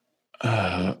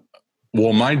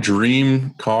 Well, my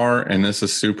dream car, and this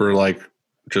is super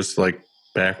just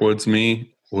backwoods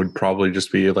me, would probably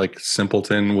just be like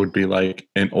simpleton, would be like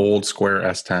an old square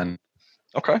S10.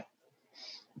 Okay.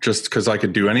 Just because I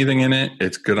could do anything in it.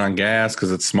 It's good on gas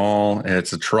because it's small and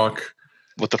it's a truck.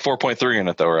 With the 4.3 in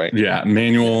it though, right? Yeah,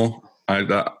 manual.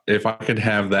 If I could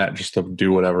have that just to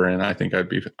do whatever in, I think I'd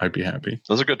be happy.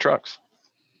 Those are good trucks.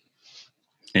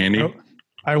 Andy? Oh,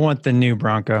 I want the new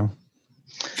Bronco.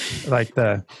 Like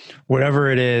the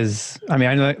whatever it is. I mean,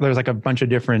 I know there's like a bunch of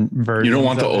different versions. You don't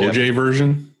want the OJ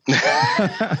version?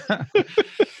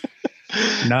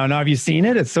 No. Have you seen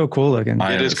it? It's so cool looking.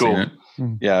 It is cool.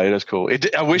 Yeah, it is cool.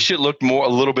 I wish it looked a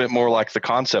little bit more like the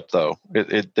concept though.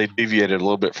 They deviated a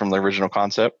little bit from the original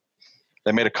concept.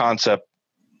 They made a concept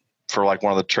for like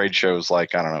one of the trade shows,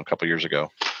 like, I don't know, a couple of years ago.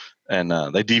 And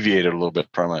they deviated a little bit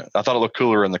from it. I thought it looked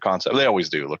cooler in the concept. They always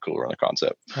do look cooler in the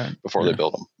concept before they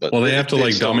build them. But well, they have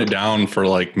to dumb it down for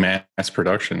like mass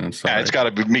production and stuff. Yeah, it's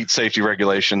got to meet safety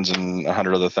regulations and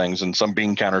 100 other things. And some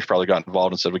bean counters probably got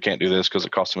involved and said, we can't do this because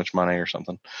it costs too much money or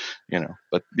something,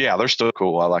 But yeah, they're still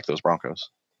cool. I like those Broncos.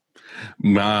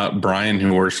 Brian,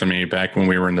 who works for me back when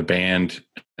we were in the band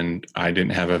and I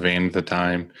didn't have a van at the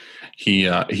time, he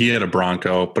had a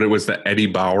Bronco, but it was the Eddie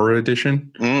Bauer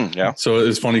edition. Yeah. So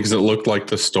it's funny because it looked like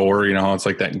the store, it's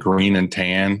like that green and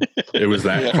tan. It was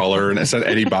that color and it said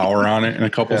Eddie Bauer on it in a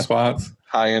couple spots.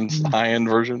 High end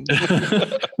version.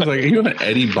 I was like, you have an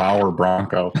Eddie Bauer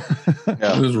Bronco.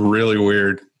 Yeah. It was really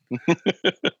weird. I'm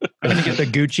gonna get the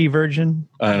Gucci version.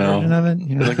 I know. Version of it.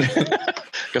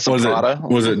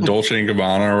 Was it Dolce &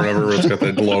 Gabbana or whatever? Where it's got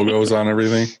the logos on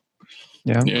everything.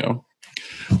 Yeah.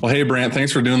 Well, hey, Brant,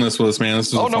 thanks for doing this with us, man.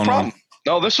 This was a fun no problem. one.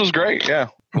 No, this was great. Yeah.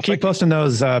 Keep posting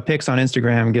those pics on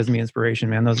Instagram. Gives me inspiration,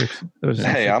 man. Those are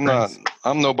Hey,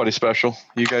 I'm nobody special.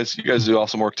 You guys do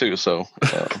awesome work too. So,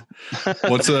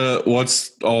 what's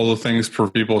all the things for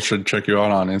people should check you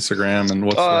out on Instagram, and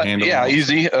what's the handle? Yeah,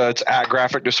 easy. It's at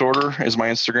Graphic Disorder is my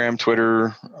Instagram,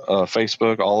 Twitter,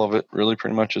 Facebook. All of it really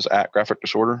pretty much is at Graphic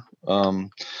Disorder.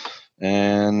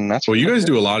 And that's you guys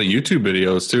do a lot of YouTube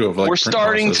videos too. Of like we're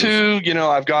starting to.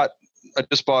 I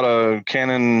just bought a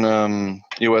Canon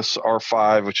EOS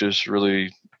R5, which is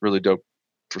really, really dope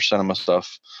for cinema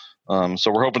stuff.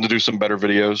 So we're hoping to do some better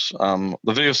videos.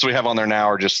 The videos we have on there now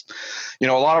are just, a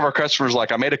lot of our customers,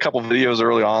 like I made a couple videos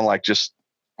early on, like just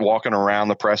walking around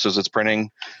the press as it's printing.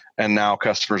 And now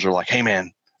customers are like, hey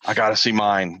man, I got to see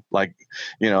mine.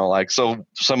 So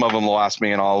some of them will ask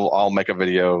me and I'll make a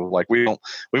video. Like we've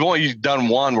only done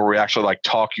one where we actually like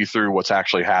talk you through what's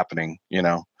actually happening,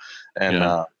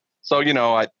 So,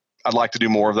 I'd like to do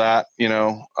more of that,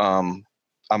 I'm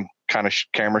kind of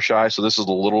camera shy, so this is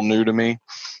a little new to me.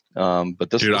 But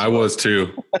this I was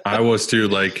too.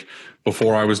 Like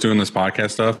before I was doing this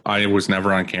podcast stuff, I was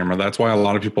never on camera. That's why a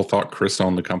lot of people thought Chris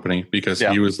owned the company because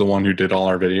he was the one who did all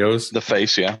our videos. The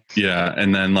face. Yeah. Yeah.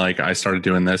 And then like I started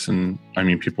doing this and I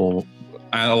mean,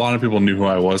 a lot of people knew who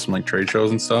I was from like trade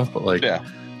shows and stuff, but like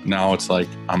now it's like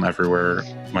I'm everywhere.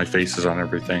 My face is on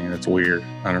everything and it's weird.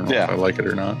 I don't know if I like it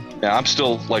or not. Yeah, I'm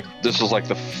still like, this is like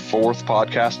the 4th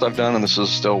podcast I've done and this is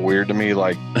still weird to me.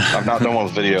 Like I've not done one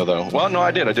with video though. Well, no,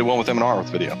 I did one with M&R with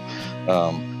video.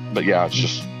 But yeah, it's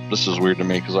just, this is weird to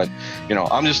me because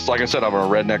I'm just, like I said, I'm a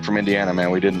redneck from Indiana,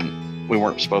 man. We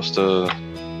weren't supposed to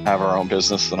have our own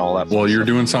business and all that. Well, you're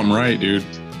doing something right, dude.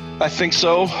 I think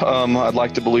so. I'd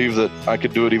like to believe that I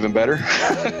could do it even better.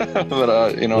 But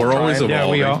we're always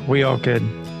evolving. Yeah, we all could.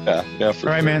 Yeah. All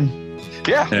right, man.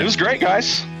 Yeah, it was great,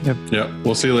 guys. Yep. Yeah.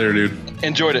 We'll see you later, dude.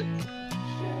 Enjoyed it.